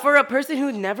 But for a person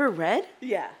who never read,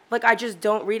 like, I just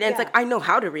don't read. And it's like, I know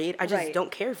how to read. I just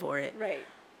don't care for it. Right.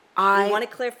 I want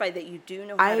to clarify that you do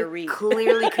know how to read. I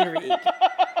clearly can read.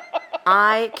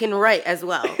 I can write as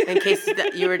well, in case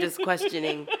that you were just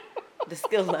questioning the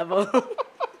skill level.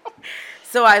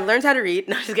 So I learned how to read.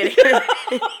 No, just kidding.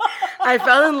 I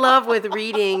fell in love with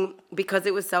reading because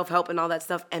it was self-help and all that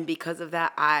stuff. And because of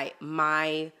that,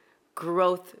 my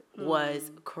growth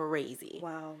was crazy.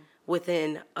 Wow.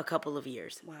 Within a couple of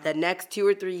years. Wow. The next 2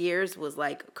 or 3 years was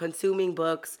like consuming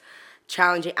books,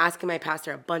 challenging, asking my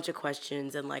pastor a bunch of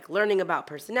questions, and like learning about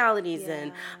personalities,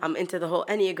 and I'm into the whole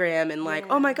Enneagram, and like,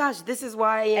 oh my gosh, this is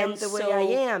why I am the way I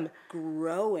am.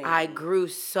 Growing. I grew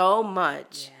so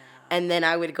much. Yeah. And then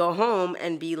I would go home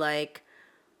and be like,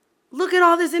 look at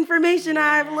all this information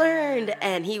I've learned.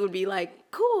 And he would be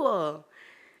like, cool.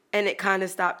 And it kind of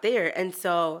stopped there. And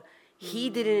so he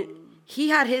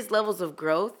had his levels of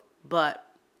growth, but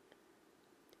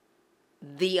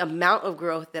the amount of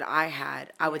growth that I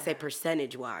had, I would say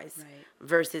percentage-wise,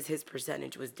 versus his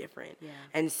percentage was different. Yeah.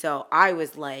 And so I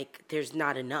was like, there's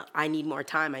not enough. I need more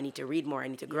time. I need to read more. I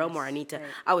need to grow more. I need to.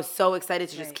 I was so excited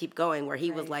to just keep going, where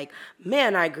he was like,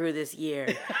 man, I grew this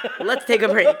year. Let's take a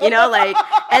break, you know? Like,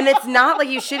 and it's not like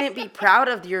you shouldn't be proud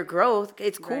of your growth.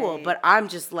 It's cool. But I'm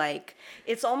just like.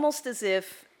 It's almost as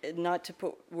if, not to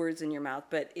put words in your mouth,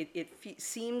 but it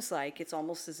seems like it's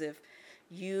almost as if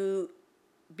you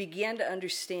began to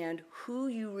understand who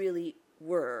you really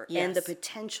were and the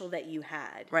potential that you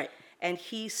had. Right. And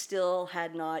he still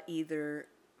had not either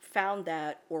found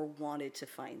that or wanted to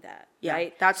find that. Yeah.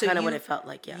 Right. That's kind of what it felt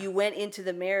like. Yeah. You went into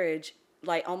the marriage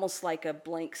like almost like a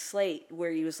blank slate,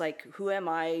 where he was like, who am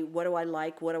I? What do I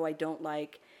like? What do I don't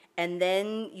like? And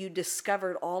then you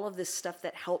discovered all of this stuff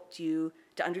that helped you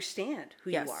to understand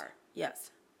who you are.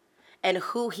 Yes. And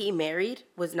who he married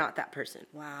was not that person.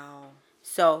 Wow.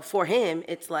 So for him,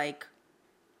 it's like,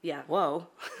 whoa,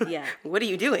 what are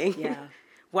you doing? Yeah.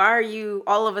 Why are you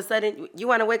all of a sudden, you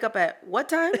want to wake up at what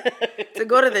time to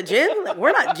go to the gym? Like,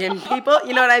 we're not gym people,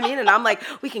 you know what I mean? And I'm like,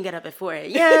 we can get up at 4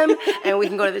 a.m. and we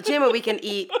can go to the gym and we can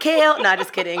eat kale. No,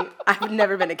 just kidding. I've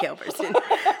never been a kale person.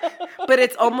 but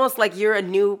it's almost like you're a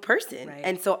new person. Right.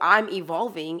 And so I'm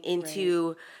evolving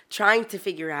into trying to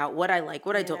figure out what I like,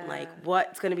 what I don't like,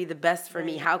 what's going to be the best for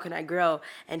me, how can I grow?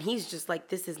 And he's just like,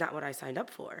 this is not what I signed up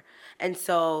for. And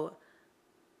so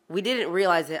we didn't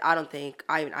realize it, I don't think.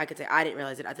 I could say I didn't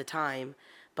realize it at the time.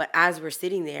 But as we're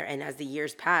sitting there and as the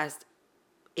years passed,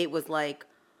 it was like,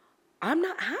 I'm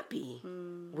not happy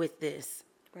with this.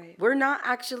 Right. We're not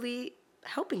actually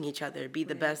helping each other be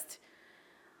the best.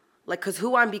 Like, because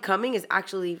who I'm becoming is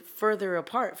actually further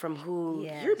apart from who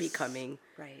you're becoming.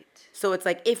 Right. So it's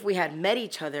like if we had met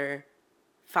each other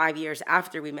 5 years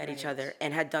after we met each other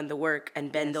and had done the work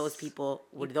and been those people,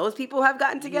 would those people have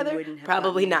gotten together? wouldn't have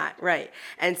Probably gotten not. Right.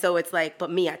 And so it's like,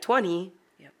 but me at 20,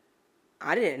 Yep.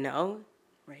 I didn't know.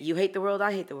 Right. You hate the world,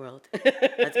 I hate the world.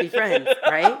 Let's be friends,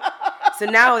 right? So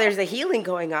now there's a healing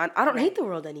going on. I don't hate the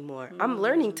world anymore. I'm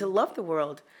learning to love the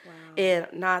world. Wow. And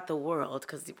not the world,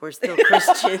 because we're still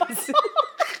Christians.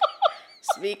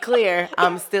 Just be clear,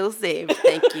 I'm still saved.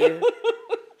 Thank you.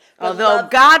 Although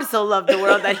God so loved the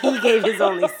world that he gave his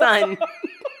only son.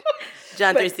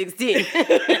 John 3:16.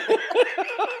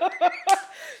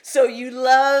 So you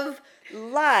love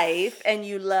life and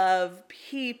you love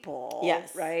people.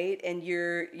 Yes. Right? And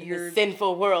you're The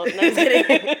sinful world. No, I'm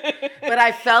kidding. But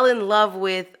I fell in love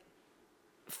with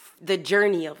the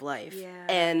journey of life. Yeah.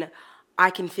 And I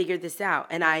can figure this out.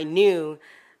 And I knew,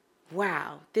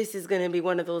 wow, this is going to be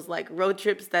one of those like road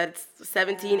trips that's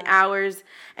 17 hours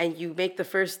and you make the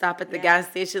first stop at the gas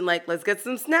station, like, let's get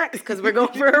some snacks because we're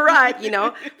going for a ride, you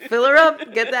know, fill her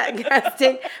up, get that gas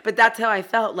tank. But that's how I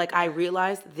felt. Like I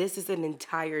realized this is an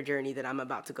entire journey that I'm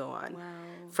about to go on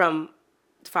from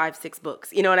 5-6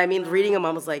 books. You know what I mean? Reading them,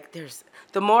 I was like,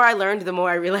 the more I learned, the more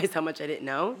I realized how much I didn't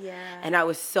know. Yeah. And I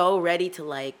was so ready to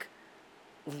like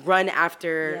run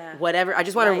after whatever. I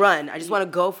just want to run. I just want to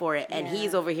go for it. And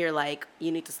he's over here like,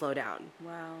 you need to slow down.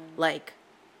 Wow. Like,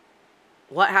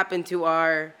 what happened to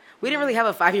we didn't really have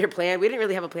a 5-year plan. We didn't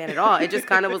really have a plan at all. It just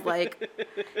kind of was like,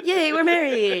 yay, we're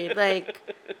married. Like,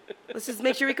 let's just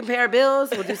make sure we can pay our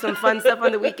bills. We'll do some fun stuff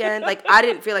on the weekend. Like, I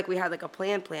didn't feel like we had like a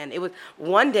plan. It was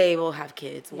one day we'll have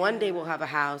kids. One day we'll have a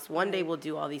house. One day we'll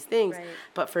do all these things. Right.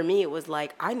 But for me, it was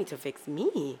like, I need to fix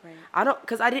me. Right.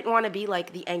 Because I didn't want to be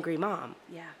like the angry mom.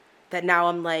 Yeah. That now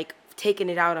I'm like taking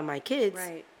it out on my kids.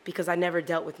 Right. Because I never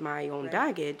dealt with my own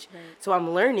baggage. Right. So I'm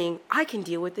learning I can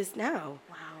deal with this now.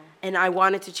 Wow. And I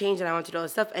wanted to change and I wanted to do all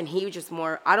this stuff. And he was just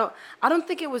more, I don't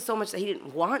think it was so much that he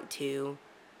didn't want to,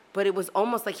 but it was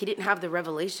almost like he didn't have the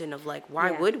revelation of like, why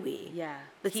would we? Yeah.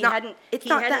 It's He not hadn't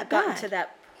that gotten bad. to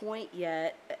that point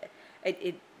yet.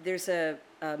 There's a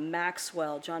John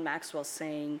Maxwell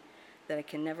saying that I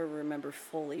can never remember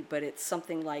fully, but it's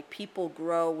something like people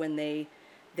grow when they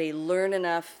learn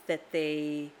enough that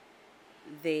they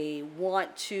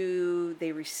want to,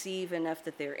 they receive enough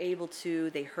that they're able to,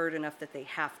 they hurt enough that they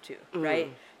have to,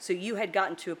 right? So you had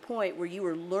gotten to a point where you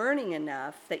were learning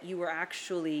enough that you were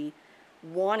actually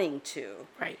wanting to.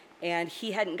 Right. And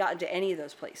he hadn't gotten to any of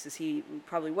those places. He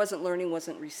probably wasn't learning,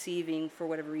 wasn't receiving for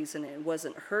whatever reason, and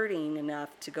wasn't hurting enough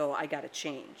to go, I got to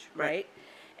change, right?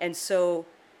 And so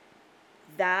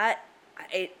I've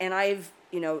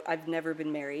never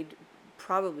been married,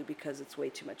 probably because it's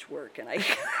way too much work, and I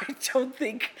don't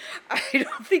think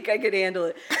I could handle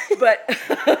it.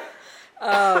 But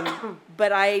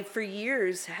but I, for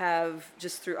years, have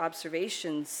just through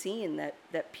observation seen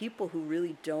that people who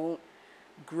really don't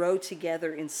grow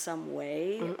together in some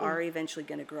way are eventually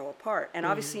going to grow apart. And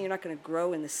obviously you're not going to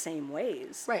grow in the same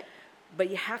ways. Right. But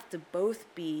you have to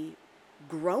both be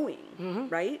growing,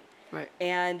 right? Right.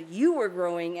 And you were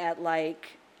growing at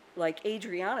like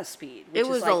Adrianna speed, which It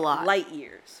was is like a lot. light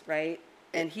years, right?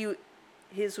 And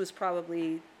his was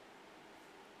probably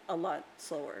a lot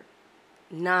slower.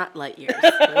 Not light years.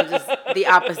 It was just the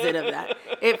opposite of that.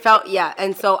 It felt,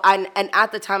 and so, and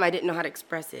at the time I didn't know how to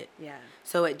express it. Yeah.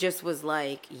 So it just was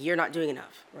like, you're not doing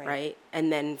enough, right?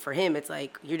 And then for him, it's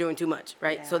like, you're doing too much,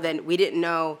 right? Yeah. So then we didn't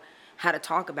know how to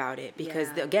talk about it because,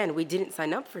 Yeah. again, we didn't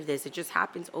sign up for this. It just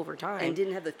happens over time. And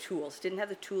didn't have the tools to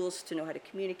know how to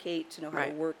communicate, to know how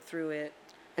to work through it.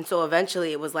 And so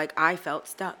eventually it was like I felt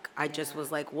stuck. I just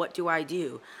was like, what do?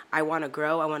 I want to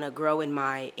grow. I want to grow in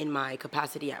my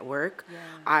capacity at work. Yeah.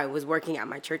 I was working at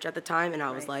my church at the time, and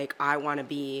I was like, I want to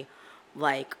be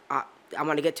like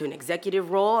to get to an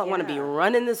executive role. I want to be Yeah.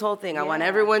 running this whole thing. I want Yeah.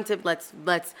 everyone to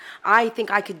I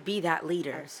think I could be that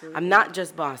leader. Absolutely. I'm not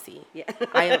just bossy. Yeah.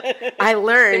 I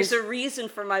learned There's a reason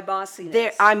for my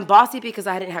bossiness. I'm bossy because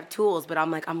I didn't have tools, but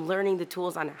I'm learning the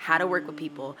tools on how to work with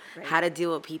people, right. how to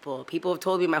deal with people. People have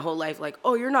told me my whole life, like,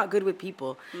 oh, you're not good with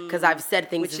people, because I've said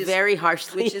things very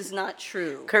harshly. Which is not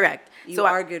true. Correct. You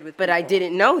are good with but people. I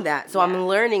didn't know that. So Yeah. I'm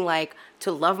learning, like,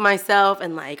 to love myself,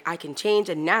 and, like, I can change.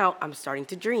 And now I'm starting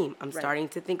to dream. I'm starting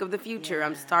to think of the future.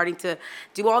 I'm Yeah. starting to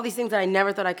do all these things that I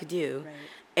never thought I could do. Right.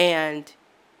 And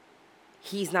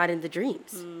he's not in the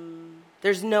dreams.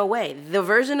 There's no way. The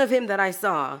version of him that I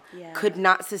saw Yeah. could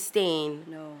not sustain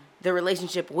No. the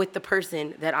relationship with the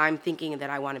person that I'm thinking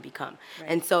that I want to become. Right.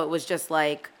 And so it was just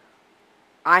like,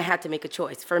 I had to make a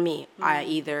choice. For me, I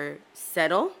either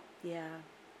settle Yeah.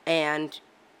 and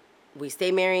we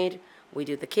stay married, we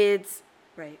do the kids,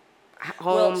 Right.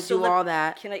 home, do all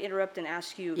that. Can I interrupt and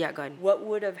ask you? Yeah, go ahead. What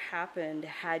would have happened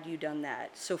had you done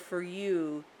that? So for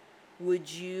you, would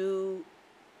you?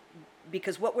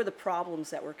 Because what were the problems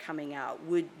that were coming out?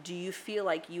 Do you feel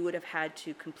like you would have had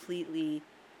to completely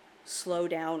slow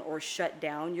down or shut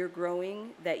down your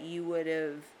growing? That you would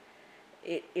have,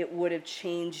 it would have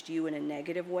changed you in a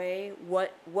negative way?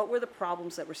 What were the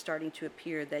problems that were starting to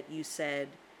appear that you said,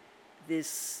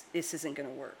 this isn't going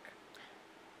to work?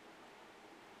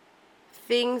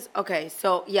 Things, okay,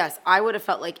 so yes, I would have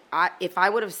felt like if I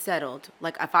would have settled,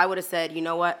 like if I would have said, you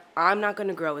know what, I'm not going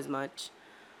to grow as much.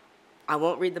 I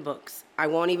won't read the books. I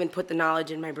won't even put the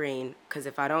knowledge in my brain, because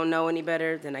if I don't know any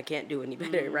better, then I can't do any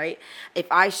better, right? If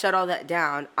I shut all that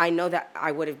down, I know that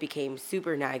I would have became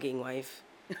super nagging wife.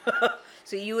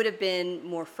 So you would have been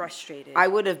more frustrated. I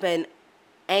would have been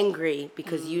angry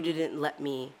because you didn't let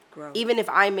me Grow. Even if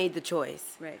I made the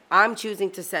choice. Right. I'm choosing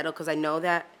to settle because I know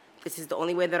that this is the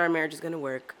only way that our marriage is going to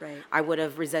work. Right. I would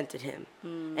have resented him.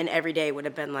 And every day would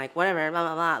have been like, whatever, blah,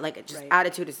 blah, blah. Like, just Right.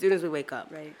 attitude as soon as we wake up.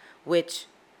 Right. Which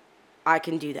I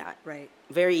can do that. Right.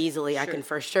 Very easily. I Sure. can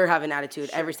for sure have an attitude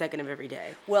Sure. every second of every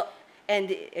day. Well,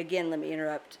 and again, let me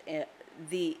interrupt.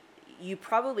 You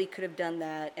probably could have done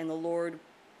that, and the Lord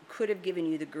could have given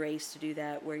you the grace to do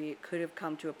that, where you could have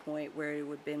come to a point where it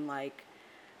would have been like,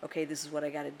 okay, this is what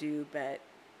I got to do, but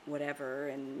whatever,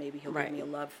 and maybe He'll Right. give me a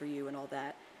love for you and all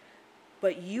that.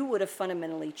 But you would have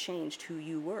fundamentally changed who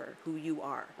you were, who you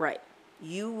are. Right.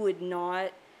 You would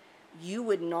not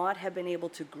have been able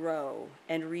to grow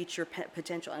and reach your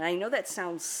potential. And I know that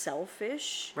sounds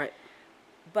selfish, Right.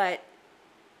 but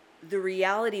the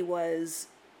reality was,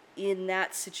 in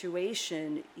that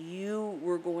situation, you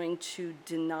were going to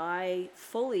deny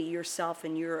fully yourself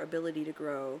and your ability to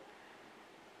grow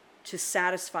to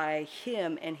satisfy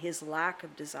him and his lack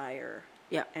of desire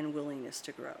Yeah. and willingness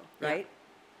to grow, Yeah. right?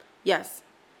 Yes.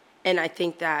 And I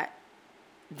think that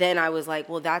then I was like,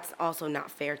 well, that's also not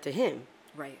fair to him.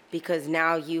 Right. Because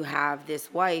now you have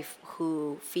this wife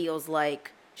who feels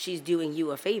like she's doing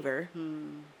you a favor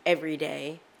every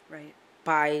day Right.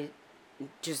 by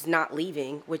just not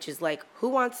leaving, which is like, who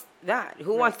wants that?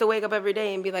 Who wants to wake up every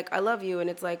day and be like, I love you? And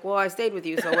it's like, well, I stayed with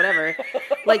you, so whatever.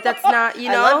 Like, that's not, you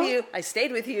know? I love you. I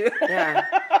stayed with you. Yeah.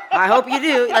 I hope you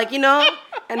do. Like, you know?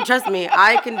 And trust me,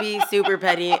 I can be super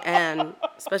petty, and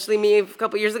especially me a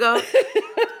couple years ago.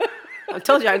 I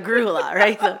told you I grew a lot,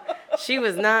 right? So she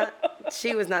was not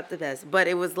the best. But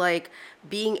it was like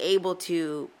being able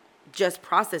to just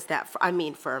process that,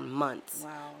 for months.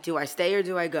 Wow. Do I stay or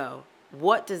do I go?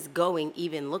 What does going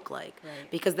even look like? Right.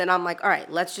 Because then I'm like, all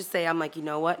right, let's just say I'm like, you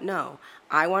know what? No,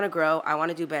 I want to grow. I want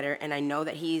to do better. And I know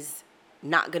that he's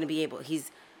not going to be able, he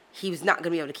was not going to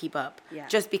be able to keep up. Yeah.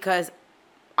 Just because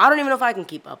I don't even know if I can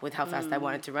keep up with how fast I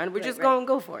wanted to run. We're Right, just right. going to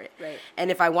go for it. Right. And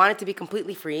if I want it to be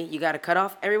completely free, you got to cut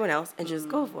off everyone else and just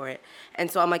go for it. And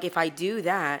so I'm like, if I do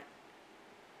that,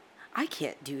 I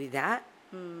can't do that.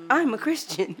 I'm a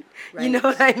Christian. You know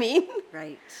Right. what I mean?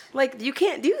 Right. Like, you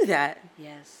can't do that.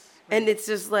 Yes. And it's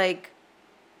just like,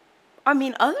 I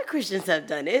mean, other Christians have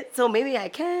done it, so maybe I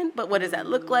can, but what does that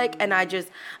look like? And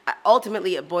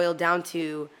ultimately it boiled down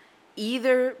to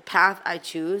either path I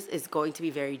choose is going to be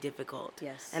very difficult.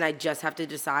 Yes. And I just have to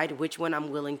decide which one I'm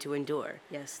willing to endure.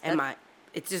 Yes,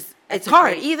 It's that's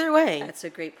hard great- either way. That's a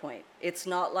great point. It's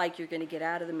not like you're going to get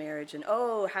out of the marriage and,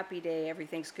 oh, happy day,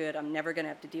 everything's good. I'm never going to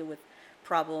have to deal with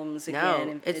problems again.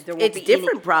 No, and it's there won't be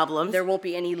different problems. There won't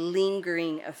be any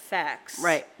lingering effects.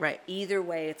 Right. Either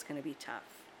way, it's going to be tough.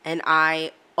 And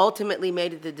I ultimately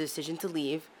made the decision to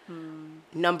leave.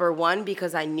 Number one,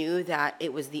 because I knew that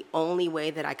it was the only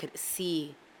way that I could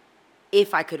see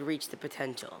if I could reach the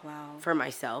potential Wow. for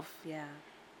myself. Yeah.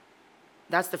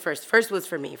 That's the first. First was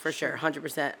for me, for sure.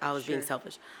 100%. I was being Sure.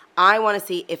 selfish. I want to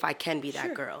see if I can be that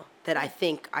Sure. girl that I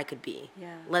think I could be.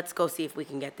 Yeah. Let's go see if we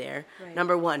can get there. Right.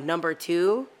 Number one. Number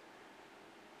two,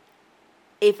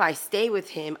 if I stay with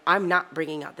him, I'm not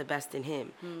bringing out the best in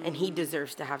him. And he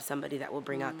deserves to have somebody that will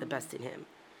bring out the best in him.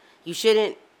 You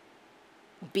shouldn't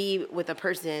be with a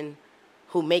person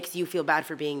who makes you feel bad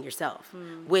for being yourself,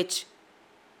 which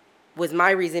was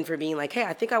my reason for being like, hey,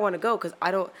 I think I want to go because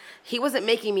he wasn't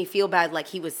making me feel bad like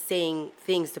he was saying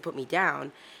things to put me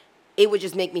down. It would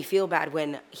just make me feel bad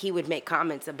when he would make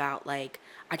comments about like,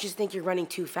 I just think you're running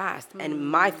too fast. And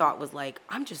my thought was like,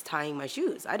 I'm just tying my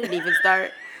shoes. I didn't even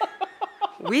start.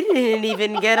 We didn't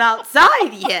even get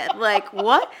outside yet. Like,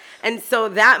 what? And so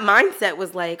that mindset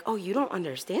was like, oh, you don't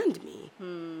understand me.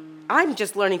 I'm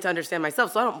just learning to understand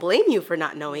myself. So I don't blame you for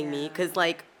not knowing me. Because,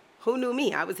 like, who knew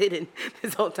me? I was hidden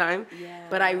this whole time. Yeah.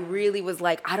 But I really was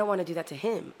like, I don't want to do that to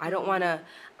him. I don't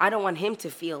want him to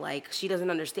feel like she doesn't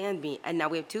understand me. And now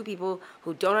we have two people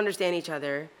who don't understand each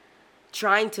other,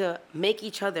 trying to make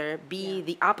each other be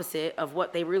the opposite of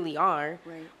what they really are.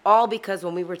 Right. All because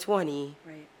when we were 20,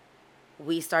 Right.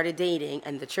 we started dating,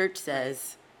 and the church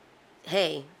says,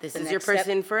 hey, this The is your next step-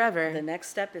 person forever. The next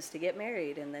step is to get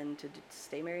married and then to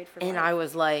stay married for And life. I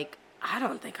was like, I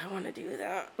don't think I want to do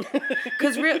that.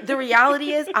 Because the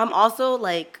reality is, I'm also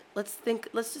like, let's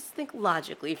just think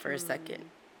logically for a second.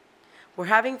 We're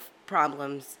having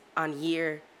problems on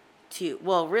year 2.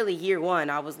 Well, really year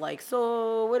 1, I was like,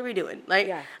 so what are we doing? Like,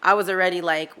 Yeah. I was already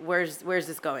like, where's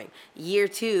this going? Year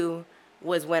 2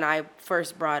 was when I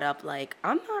first brought up, like,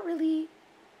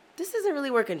 this isn't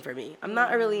really working for me. I'm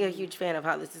not really a huge fan of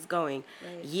how this is going.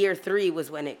 Right. Year 3 was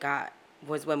when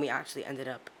we actually ended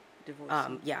up Divorce.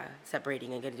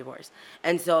 separating and getting divorced.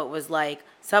 And so it was like,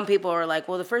 some people are like,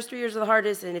 well, the first 3 years are the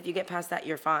hardest, and if you get past that,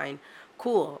 you're fine.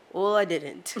 Cool. Well, I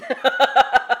didn't.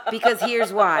 Because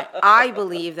here's why. I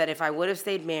believe that if I would have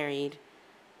stayed married,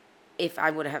 if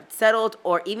I would have settled,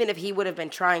 or even if he would have been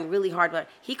trying really hard, but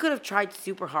he could have tried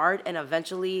super hard and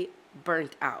eventually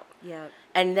burnt out. Yeah.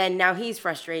 And then now he's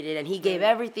frustrated and he gave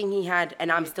everything he had,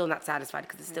 and I'm still not satisfied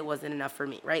because it still wasn't enough for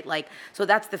me, right? Like, so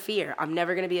that's the fear. I'm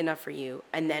never going to be enough for you.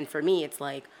 And then for me, it's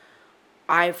like,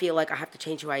 I feel like I have to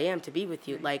change who I am to be with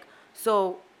you. Like,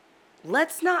 so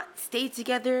let's not stay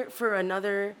together for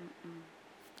another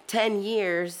 10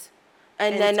 years.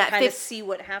 And then at kind of see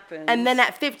what happens. And then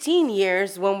at 15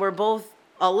 years, when we're both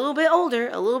a little bit older,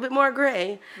 a little bit more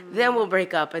gray, then we'll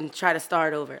break up and try to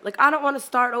start over. Like, I don't want to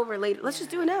start over later. Let's just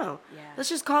do it now. Yeah. Let's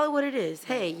just call it what it is.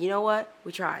 Hey, you know what?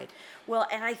 We tried. Well,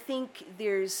 and I think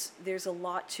there's a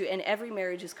lot to, and every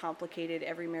marriage is complicated.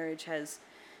 Every marriage has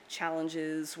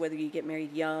challenges, whether you get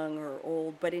married young or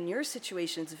old. But in your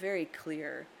situation, it's very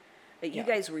clear that you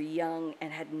guys were young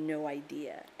and had no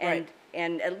idea. And Right.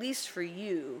 and at least for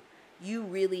you, you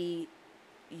really,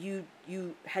 you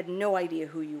had no idea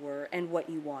who you were and what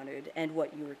you wanted and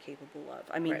what you were capable of.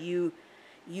 I mean, Right. you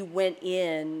went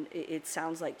in, it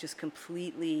sounds like just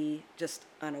completely just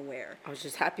unaware. I was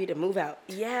just happy to move out.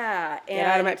 Yeah. And Get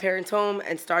out of my parents' home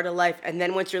and start a life. And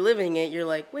then once you're living it, you're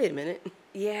like, wait a minute.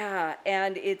 yeah,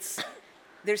 and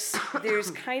there's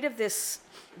kind of this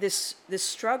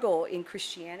struggle in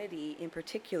Christianity in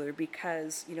particular,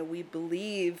 because we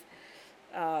believe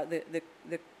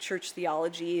the church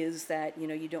theology is that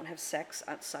you don't have sex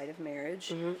outside of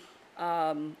marriage.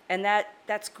 And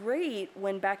that's great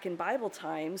when back in Bible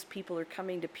times people are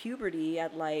coming to puberty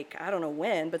at like, I don't know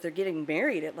when, but they're getting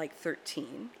married at like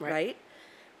 13, right?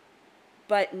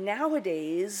 But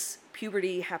nowadays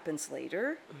puberty happens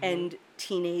later, and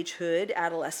teenagehood,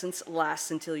 adolescence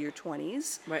lasts until your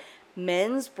 20s. Right.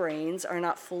 Men's brains are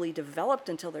not fully developed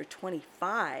until they're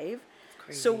 25.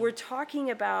 So we're talking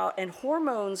about, and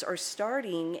hormones are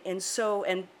starting, and so,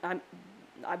 and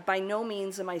by no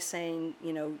means am I saying,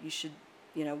 you should,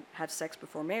 have sex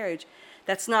before marriage.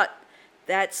 That's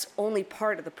only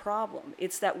part of the problem.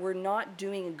 It's that we're not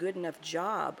doing a good enough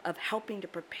job of helping to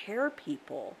prepare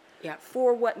people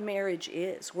for what marriage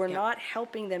is. We're not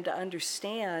helping them to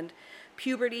understand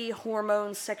puberty,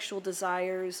 hormones, sexual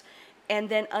desires, and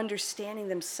then understanding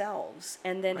themselves,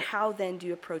 and then how then do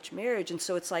you approach marriage? And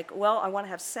so it's like, well, I want to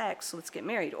have sex, so let's get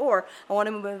married. Or I want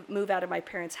to move out of my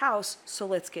parents' house, so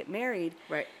let's get married.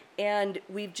 Right. And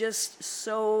we've just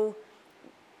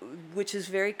which is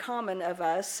very common of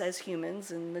us as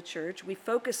humans in the church, we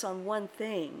focus on one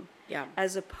thing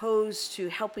as opposed to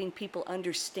helping people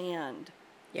understand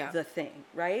the thing,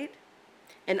 right?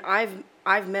 And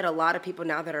I've met a lot of people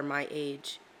now that are my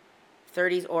age,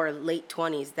 30s or late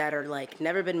 20s, that are like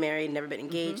never been married, never been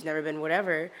engaged, never been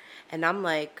whatever. And I'm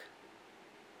like,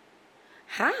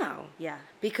 How? Yeah.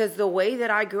 Because the way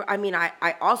that I grew, I mean, I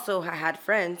also had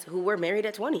friends who were married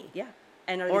at 20. Yeah.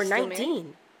 And are Or they still 19.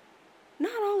 married?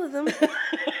 Not all of them.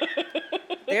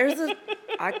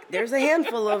 There's a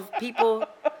handful of people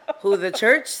who the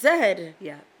church said,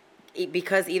 Yeah.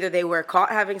 because either they were caught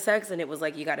having sex and it was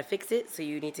like, you got to fix it, so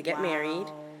you need to get married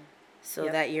Wow. so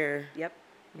Yep. that you're Yep.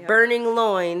 Yep. burning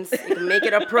loins, you can make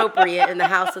it appropriate in the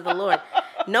house of the Lord.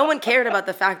 No one cared about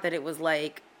the fact that it was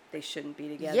like, They shouldn't be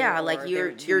together. yeah, or like they're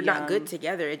you're too not good young.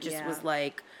 together. It just Yeah. was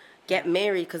like, get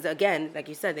married, because again, like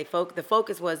you said, the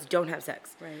focus was don't have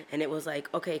sex. Right. And it was like,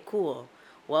 okay, cool.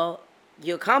 Well,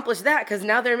 you accomplished that because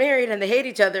now they're married and they hate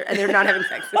each other and they're not having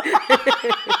sex.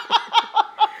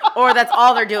 Or that's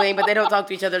all they're doing, but they don't talk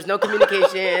to each other. There's no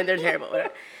communication. They're terrible.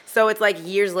 Whatever. So it's like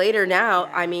years later now,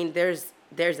 Yeah. I mean, there's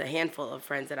a handful of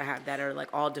friends that I have that are like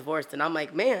all divorced. And I'm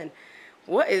like, man,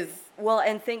 what is... Well,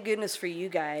 and thank goodness for you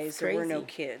guys there were no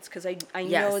crazy. kids, because I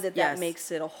Yes, know that yes.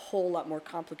 makes it a whole lot more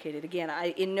complicated. Again,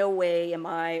 in no way am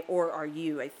I, or are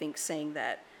you, I think, saying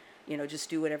that, just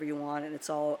do whatever you want and it's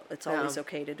always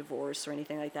okay to divorce or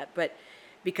anything like that. But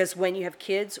because when you have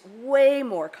kids, way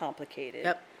more complicated.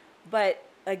 Yep. But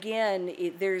again,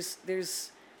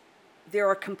 there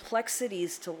are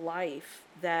complexities to life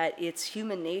that it's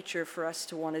human nature for us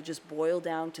to want to just boil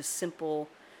down to simple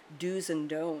do's and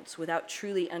don'ts without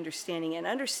truly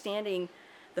understanding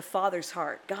the Father's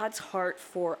heart, God's heart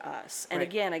for us. And Right.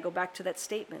 again, I go back to that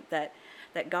statement that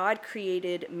God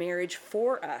created marriage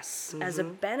for us as a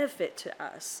benefit to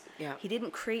us. Yeah. He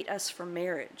didn't create us for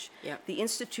marriage. Yeah. The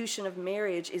institution of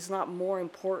marriage is not more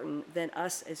important than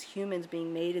us as humans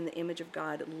being made in the image of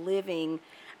God, living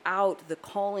out the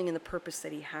calling and the purpose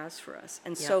that He has for us.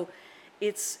 And so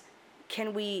it's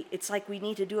like we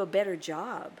need to do a better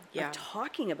job of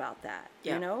talking about that,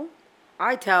 Yeah.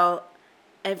 I tell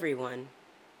everyone,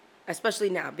 especially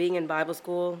now, being in Bible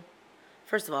school,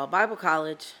 first of all, Bible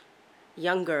college,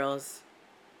 young girls,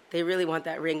 they really want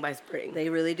that ring by spring. They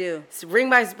really do. It's ring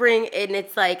by spring, and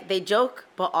it's like they joke,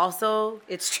 but also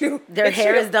It's true. their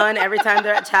hair is done every time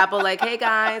they're at chapel. Like, hey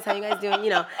guys, how you guys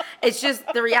doing? It's just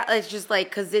the reality. It's just like,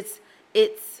 because it's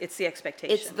the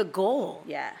expectation. it's the goal.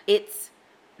 Yeah. It's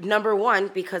number one,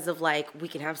 because of like, we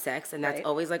can have sex, and that's Right.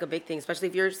 always like a big thing, especially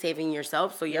if you're saving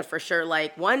yourself. So you're for sure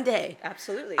like, one day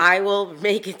Absolutely. I will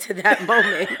make it to that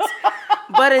moment.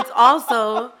 But it's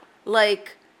also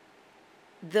like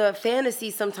the fantasy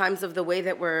sometimes of the way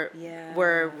that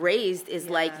we're raised is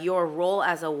like, your role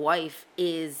as a wife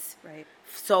is Right.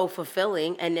 so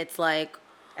fulfilling, and it's like,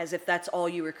 As if that's all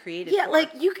you were created for. like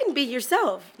you can be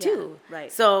yourself too.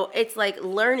 right. So it's like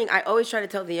learning. I always try to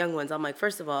tell the young ones, I'm like,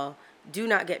 first of all, do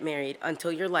not get married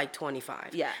until you're like 25.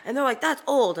 Yeah. And they're like, that's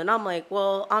old. And I'm like,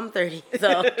 well, I'm 30,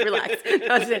 so relax.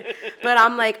 But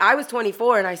I'm like, I was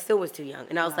 24 and I still was too young.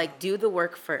 And I was like, do the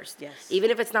work first. Yes. Even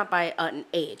if it's not by an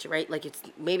age, right? Like it's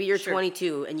maybe you're Sure.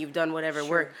 22 and you've done whatever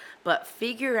work, but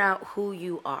figure out who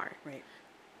you are. Right.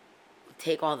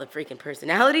 Take all the freaking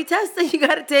personality tests that you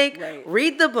got to take. Right.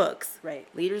 Read the books. Right.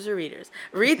 Leaders or readers.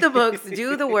 Read the books,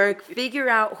 do the work, figure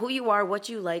out who you are, what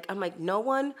you like. I'm like,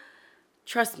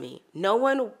 trust me,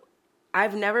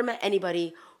 I've never met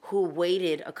anybody who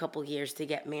waited a couple years to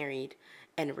get married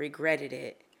and regretted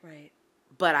it. Right.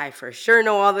 But I for sure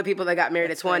know all the people that got married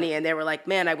That's at 20 right. and they were like,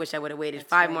 man, I wish I would have waited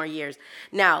 5 more years.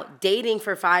 Now, dating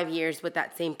for 5 years with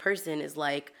that same person is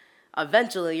like,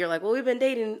 eventually you're like, well, we've been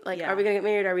dating. Like, Yeah. are we going to get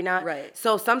married? Are we not? Right.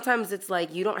 So sometimes it's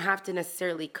like, you don't have to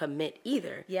necessarily commit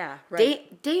either. Yeah,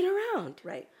 right. Date around.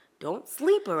 Right. Don't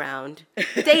sleep around.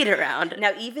 Date around.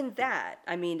 Now, even that,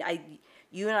 I mean,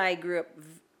 you and I grew up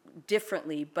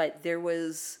differently, but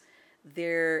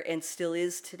there and still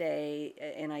is today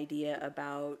an idea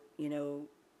about,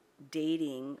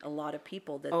 dating a lot of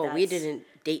people We didn't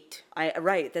date.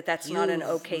 That's not an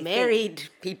okay thing. Married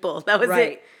people. That was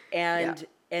Right. it.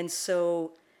 And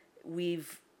so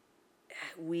we've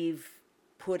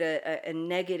put a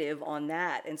negative on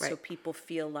that, and so Right. people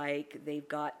feel like they've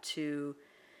got to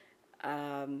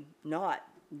not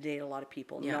date a lot of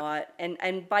people. Yeah.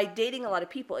 And by dating a lot of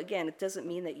people, again, it doesn't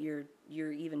mean that you're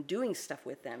even doing stuff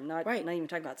with them. Not even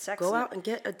talking about sex. Go out and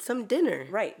get some dinner.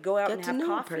 Right. Go out Get and to have know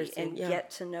a coffee person, and yeah.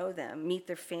 get to know them, meet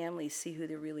their families, see who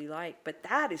they're really like. But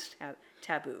that is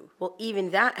taboo. Well,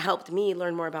 even that helped me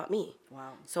learn more about me.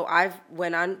 Wow. So I've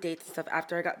went on dates and stuff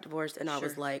after I got divorced, and I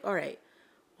was Sure. like, all right,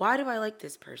 why do I like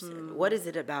this person? What is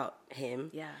it about him?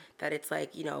 Yeah. That it's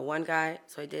like, one guy,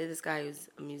 so I dated this guy who's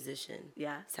a musician.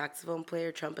 Yeah. Saxophone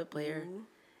player, trumpet player.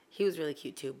 He was really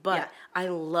cute too. But Yeah. I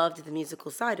loved the musical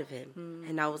side of him.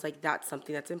 And I was like, that's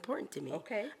something that's important to me.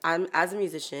 Okay. As a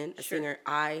musician, a Sure. singer,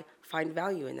 I find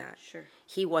value in that. Sure.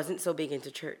 He wasn't so big into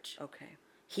church. Okay.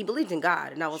 he believed in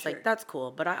God, and I was Sure. like, that's cool,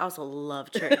 but I also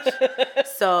love church.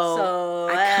 So, So,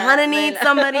 I kind of need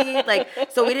somebody, like,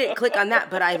 so we didn't click on that,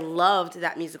 but I loved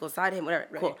that musical side of him, whatever.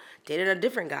 Right. Cool. Dated a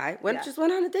different guy, Yeah. just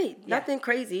went on a date. Yeah. Nothing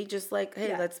crazy, just like, hey,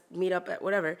 Yeah. let's meet up at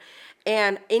whatever.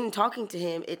 And in talking to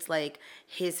him, it's like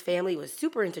his family was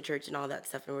super into church and all that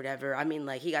stuff and whatever. I mean,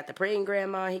 like, he got the praying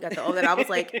grandma, he got the all that. I was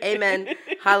like, amen,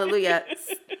 hallelujah.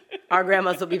 Our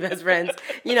grandmas will be best friends,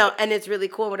 and it's really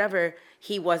cool, whatever.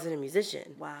 He wasn't a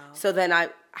musician. Wow. So then I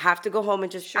have to go home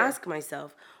and just ask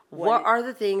myself, what are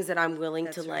the things that I'm willing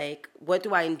to like, what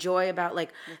do I enjoy about,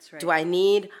 like, do I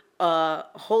need a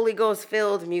Holy Ghost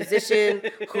filled musician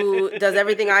who does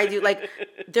everything I do? Like,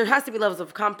 there has to be levels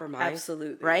of compromise.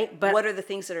 Absolutely. Right? But what are the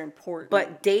things that are important?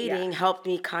 But dating helped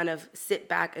me kind of sit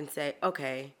back and say,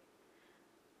 okay,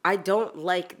 I don't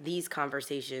like these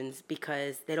conversations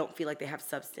because they don't feel like they have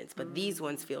substance, but these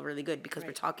ones feel really good because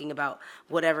we're talking about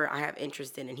whatever I have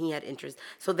interest in and he had interest.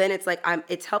 So then it's like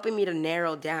it's helping me to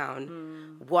narrow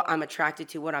down what I'm attracted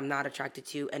to, what I'm not attracted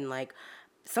to, and like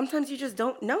sometimes you just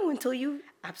don't know until you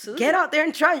get out there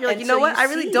and try. You're like, you know what? I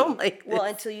really don't like this. Well,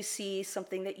 until you see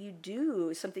something that you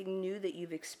do, something new that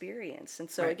you've experienced. And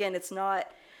so again, I'm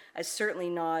certainly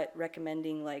not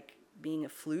recommending like being a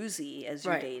floozy as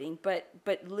you're dating, but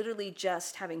literally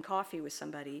just having coffee with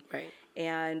somebody,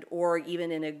 and or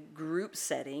even in a group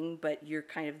setting, but you're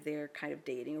kind of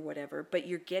dating or whatever, but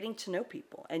you're getting to know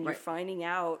people and you're finding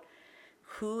out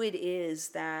who it is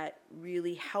that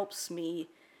really helps me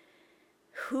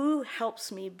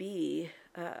be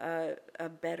a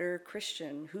better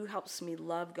Christian, who helps me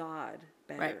love God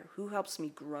better, who helps me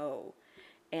grow,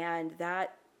 and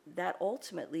that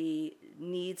ultimately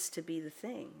needs to be the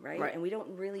thing, right? And we don't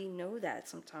really know that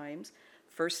sometimes.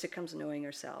 First, it comes knowing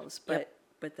ourselves, but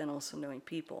then also knowing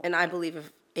people. And I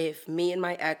believe if me and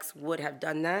my ex would have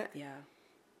done that,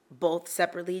 both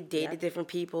separately, dated different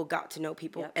people, got to know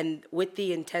people, and with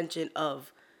the intention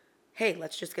of, hey,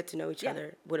 let's just get to know each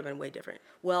other, would have been way different.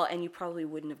 Well, and you probably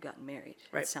wouldn't have gotten married,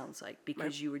 it sounds like,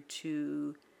 because you were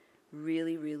two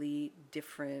really, really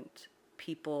different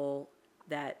people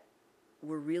that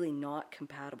were really not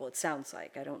compatible. It sounds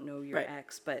like. I don't know your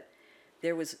ex, but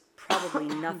there was probably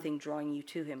nothing drawing you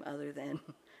to him other than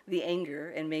the anger,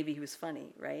 and maybe he was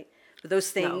funny, right? But those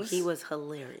things... No, he was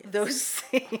hilarious. Those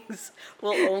things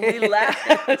will only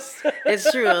last.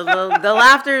 It's true. The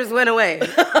laughters went away.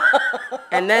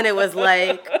 And then it was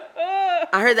like,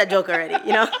 I heard that joke already,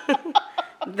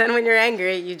 Then when you're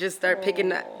angry, you just start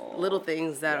picking little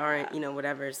things that aren't,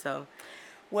 whatever, so...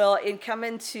 Well, in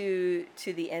coming to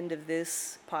the end of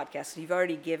this podcast, you've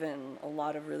already given a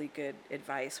lot of really good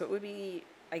advice. What would be,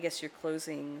 I guess, your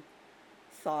closing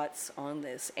thoughts on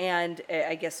this? And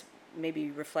I guess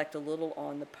maybe reflect a little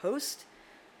on the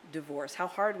post-divorce. How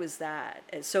hard was that?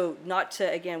 So not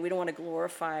to, again, we don't want to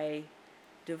glorify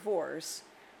divorce.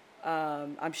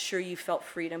 I'm sure you felt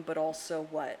freedom, but also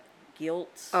what?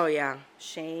 Guilt? Oh, yeah.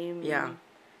 Shame? Yeah.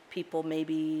 People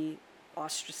maybe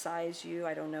ostracize you?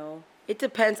 I don't know. It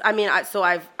depends. I mean,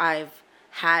 I've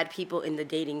had people in the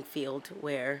dating field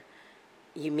where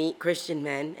you meet Christian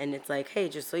men and it's like, hey,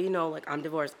 just so you know, like, I'm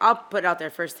divorced. I'll put it out there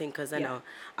first thing because I know.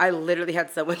 I literally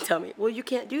had someone tell me, well, you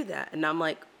can't do that. And I'm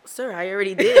like, sir, I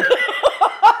already did.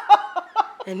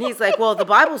 And he's like, well, the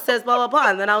Bible says blah, blah, blah.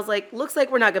 And then I was like, looks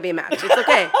like we're not going to be a match. It's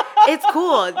okay. It's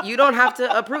cool. You don't have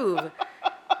to approve.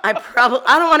 I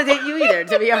don't want to date you either,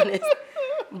 to be honest.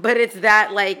 But it's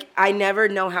that, like, I never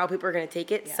know how people are going to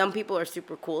take it. Yeah. Some people are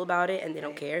super cool about it, and they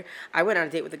don't care. I went on a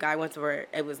date with a guy once where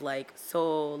it was like,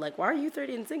 so, like, why are you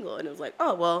 30 and single? And it was like,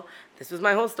 oh, well, this was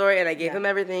my whole story, and I gave him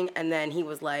everything. And then he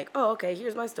was like, oh, okay,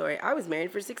 here's my story. I was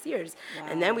married for 6 years. Wow.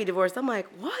 And then we divorced. I'm like,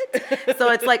 what? So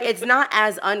it's like, it's not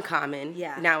as uncommon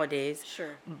nowadays.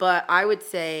 Sure. But I would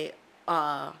say...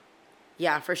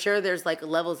 yeah, for sure there's, like,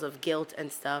 levels of guilt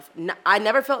and stuff. I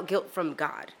never felt guilt from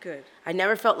God. Good. I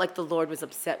never felt like the Lord was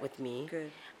upset with me.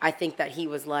 Good. I think that he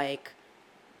was like,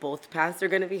 both paths are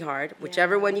going to be hard.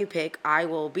 Whichever one you pick, I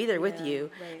will be there with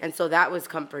you. Right. And so that was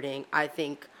comforting. I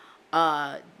think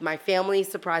my family,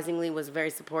 surprisingly, was very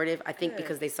supportive. I think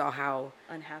because they saw how...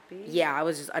 Unhappy? Yeah, I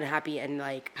was just unhappy and,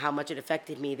 like, how much it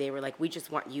affected me. They were like, we just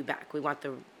want you back. We want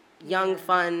the... young,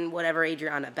 fun, whatever,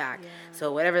 Adrianna back. Yeah.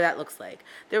 So whatever that looks like.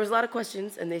 There was a lot of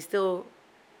questions, and they still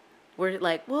were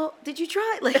like, well, did you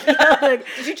try? Like, like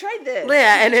did you try this?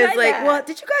 Yeah, and it's like, well,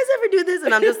 did you guys ever do this?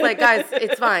 And I'm just like, guys,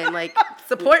 it's fine. Like,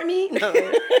 support me?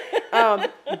 No.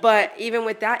 But even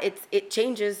with that, it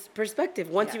changes perspective.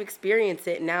 Once you experience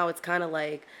it, now it's kind of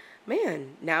like,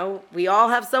 man, now we all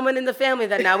have someone in the family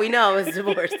that now we know is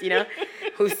divorced,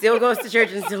 who still goes to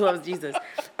church and still loves Jesus.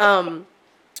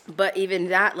 But even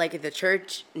that, like the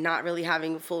church not really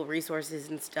having full resources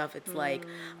and stuff, it's like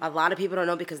a lot of people don't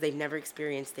know because they've never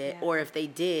experienced it. Yeah. Or if they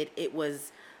did, it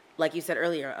was, like you said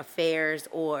earlier, affairs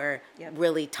or Yep.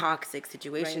 really toxic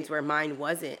situations Right. where mine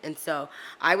wasn't. And so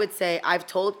I would say I've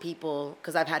told people,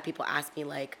 because I've had people ask me,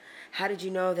 like, how did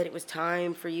you know that it was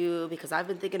time for you? Because I've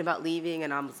been thinking about leaving.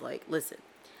 And I was like, listen,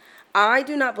 I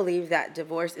do not believe that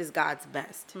divorce is God's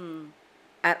best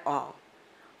at all.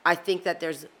 I think that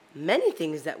there's many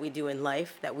things that we do in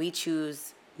life that we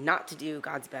choose not to do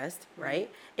God's best, right?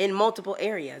 In multiple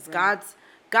areas. Right.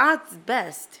 God's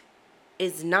best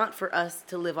is not for us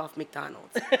to live off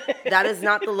McDonald's. That is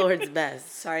not the Lord's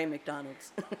best. Sorry,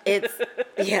 McDonald's. It's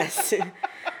yes.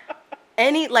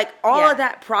 Any like all Yeah. of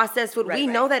that processed food, Right, we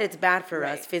right. know that it's bad for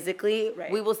Right. us physically. Right.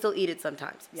 We will still eat it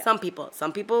sometimes. Yeah. Some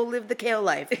people live the kale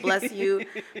life. Bless you,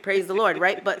 praise the Lord,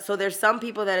 right? But so there's some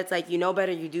people that it's like you know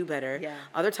better, you do better. Yeah.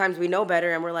 Other times we know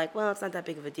better, and we're like, well, it's not that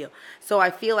big of a deal. So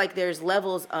I feel like there's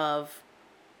levels of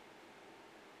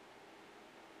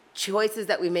choices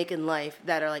that we make in life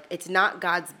that are like it's not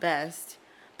God's best,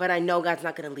 but I know God's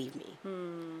not going to leave me.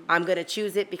 I'm going to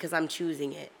choose it because I'm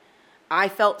choosing it. I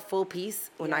felt full peace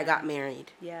when I Yeah. got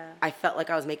married. Yeah. I felt like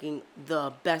I was making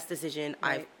the best decision.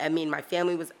 Right. I mean, my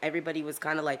family was, everybody was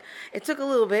kind of like, it took a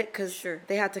little bit because Sure.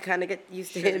 they had to kind of get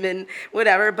used to Sure. him and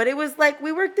whatever. But it was like,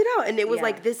 we worked it out. And it was Yeah.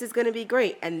 like, this is going to be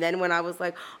great. And then when I was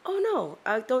like, oh no,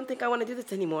 I don't think I want to do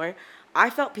this anymore, I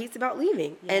felt peace about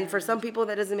leaving. And for Yeah. some people,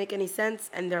 that doesn't make any sense.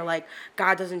 And they're like,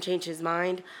 God doesn't change his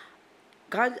mind.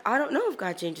 God, I don't know if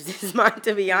God changes his mind,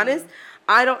 to be honest.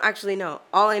 I don't actually know.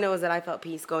 All I know is that I felt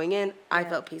peace going in. I Yeah.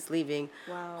 felt peace leaving.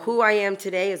 Wow. Who I am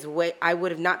today is I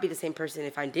would have not be the same person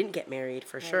if I didn't get married,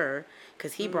 for sure,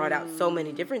 because he brought out so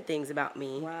many different things about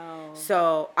me. Wow.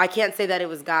 So I can't say that it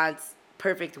was God's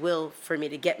perfect will for me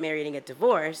to get married and get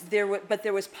divorced. But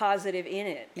there was positive in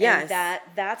it. Yes. And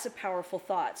that's a powerful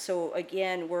thought. So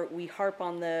again, we harp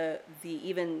on the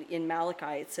even in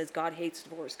Malachi it says God hates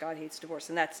divorce, God hates divorce,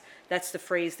 and that's the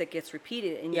phrase that gets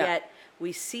repeated. And Yeah. yet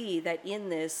we see that in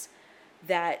this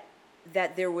that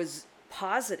there was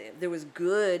positive, there was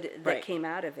good that Right. came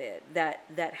out of it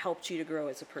that helped you to grow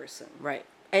as a person. Right.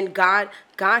 And God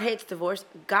hates divorce.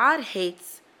 God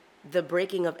hates the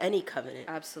breaking of any covenant,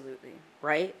 Absolutely.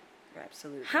 right?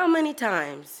 Absolutely. How many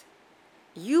times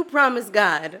you promised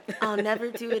God, I'll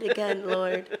never do it again,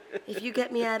 Lord, if you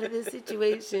get me out of this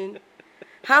situation?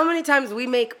 How many times we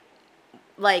make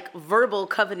like verbal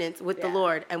covenants with the Yeah.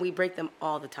 Lord and we break them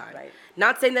all the time? Right.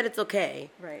 Not saying that it's okay,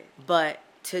 Right. but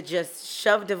to just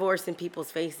shove divorce in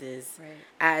people's faces Right.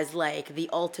 as like the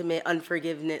ultimate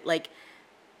unforgiveness, like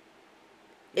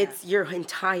it's your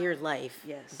entire life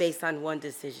Yes. based on one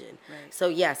decision. Right. So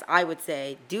yes, I would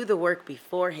say do the work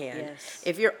beforehand. Yes.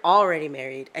 If you're already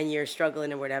married and you're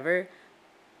struggling or whatever,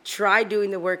 try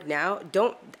doing the work now.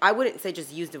 I wouldn't say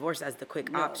just use divorce as the quick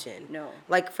No, option. no.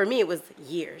 Like for me it was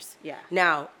years. Yeah.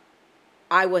 Now,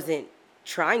 I wasn't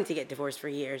trying to get divorced for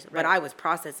years, but Right. I was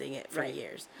processing it for Right.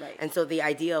 years. Right. And so the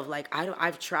idea of like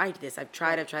I've tried this. I've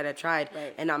tried,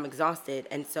 Right. and I'm exhausted.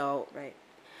 And so Right.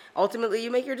 ultimately you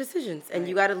make your decisions and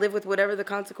you Right. got to live with whatever the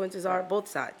consequences are, Right. both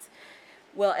sides.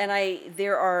 Well, and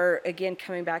there are, again,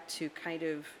 coming back to kind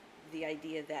of the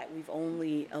idea that we've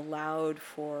only allowed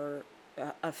for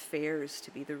affairs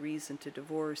to be the reason to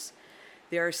divorce.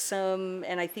 There are some,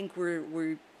 and I think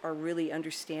we are really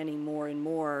understanding more and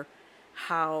more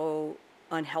how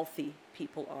unhealthy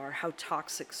people are, how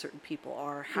toxic certain people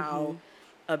are, how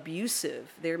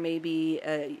abusive. There may be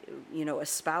a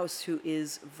spouse who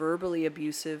is verbally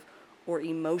abusive or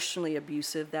emotionally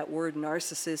abusive. That word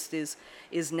narcissist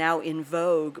is now in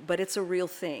vogue, but it's a real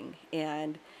thing.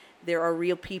 And there are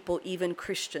real people, even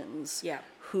Christians, Yeah.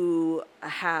 who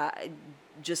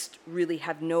just really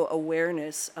have no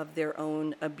awareness of their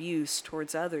own abuse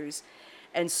towards others.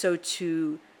 And so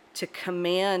to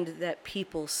command that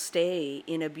people stay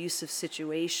in abusive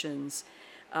situations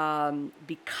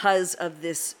because of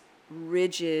this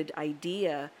rigid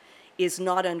idea is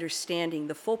not understanding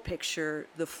the full picture,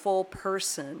 the full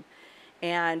person.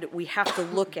 And we have to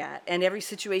look at, and every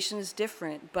situation is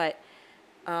different, but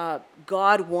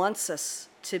God wants us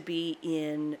to be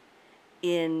in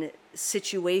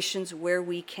situations where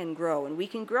we can grow, and we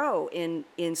can grow in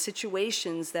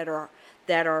situations that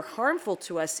are harmful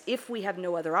to us if we have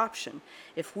no other option.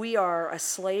 If we are a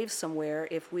slave somewhere,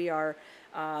 if we are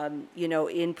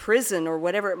in prison or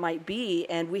whatever it might be,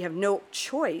 and we have no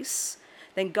choice,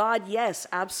 then God, yes,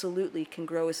 absolutely can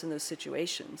grow us in those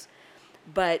situations.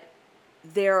 But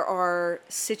there are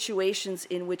situations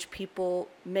in which people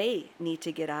may need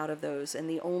to get out of those, and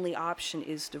the only option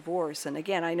is divorce. And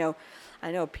again, I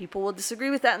know people will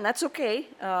disagree with that, and that's okay.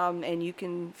 And you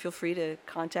can feel free to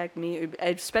contact me,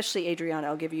 especially Adrianna.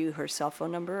 I'll give you her cell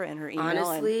phone number and her email.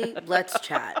 Honestly, let's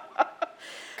chat.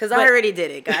 Because I already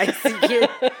did it, guys.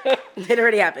 It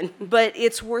already happened. But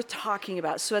it's worth talking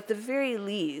about. So at the very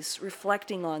least,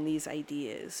 reflecting on these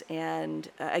ideas. And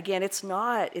again, it's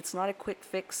not a quick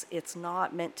fix. It's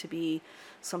not meant to be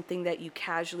something that you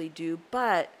casually do.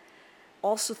 But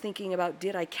also thinking about,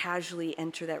 did I casually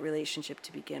enter that relationship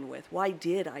to begin with? Why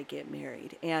did I get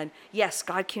married? And yes,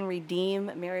 God can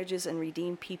redeem marriages and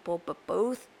redeem people, but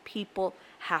both people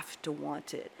have to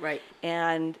want it. Right.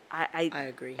 And I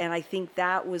agree. And I think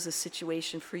that was a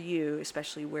situation for you,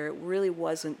 especially where it really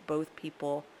wasn't both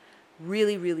people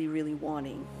really, really, really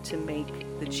wanting to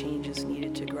make the changes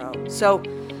needed to grow. So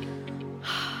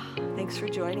thanks for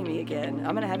joining me again.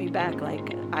 I'm gonna have you back.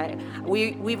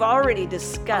 We've already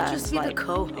discussed. I'll just be the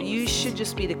co-host. You should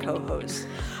just be the co-host.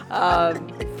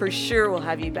 For sure, we'll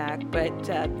have you back. But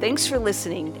thanks for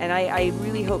listening, and I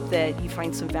really hope that you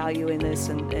find some value in this,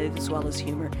 and as well as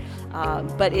humor.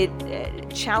 But it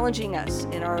challenging us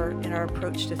in our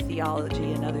approach to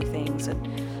theology and other things.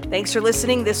 And thanks for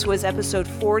listening. This was episode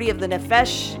 40 of the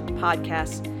Nefesh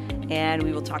podcast, and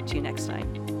we will talk to you next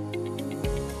time.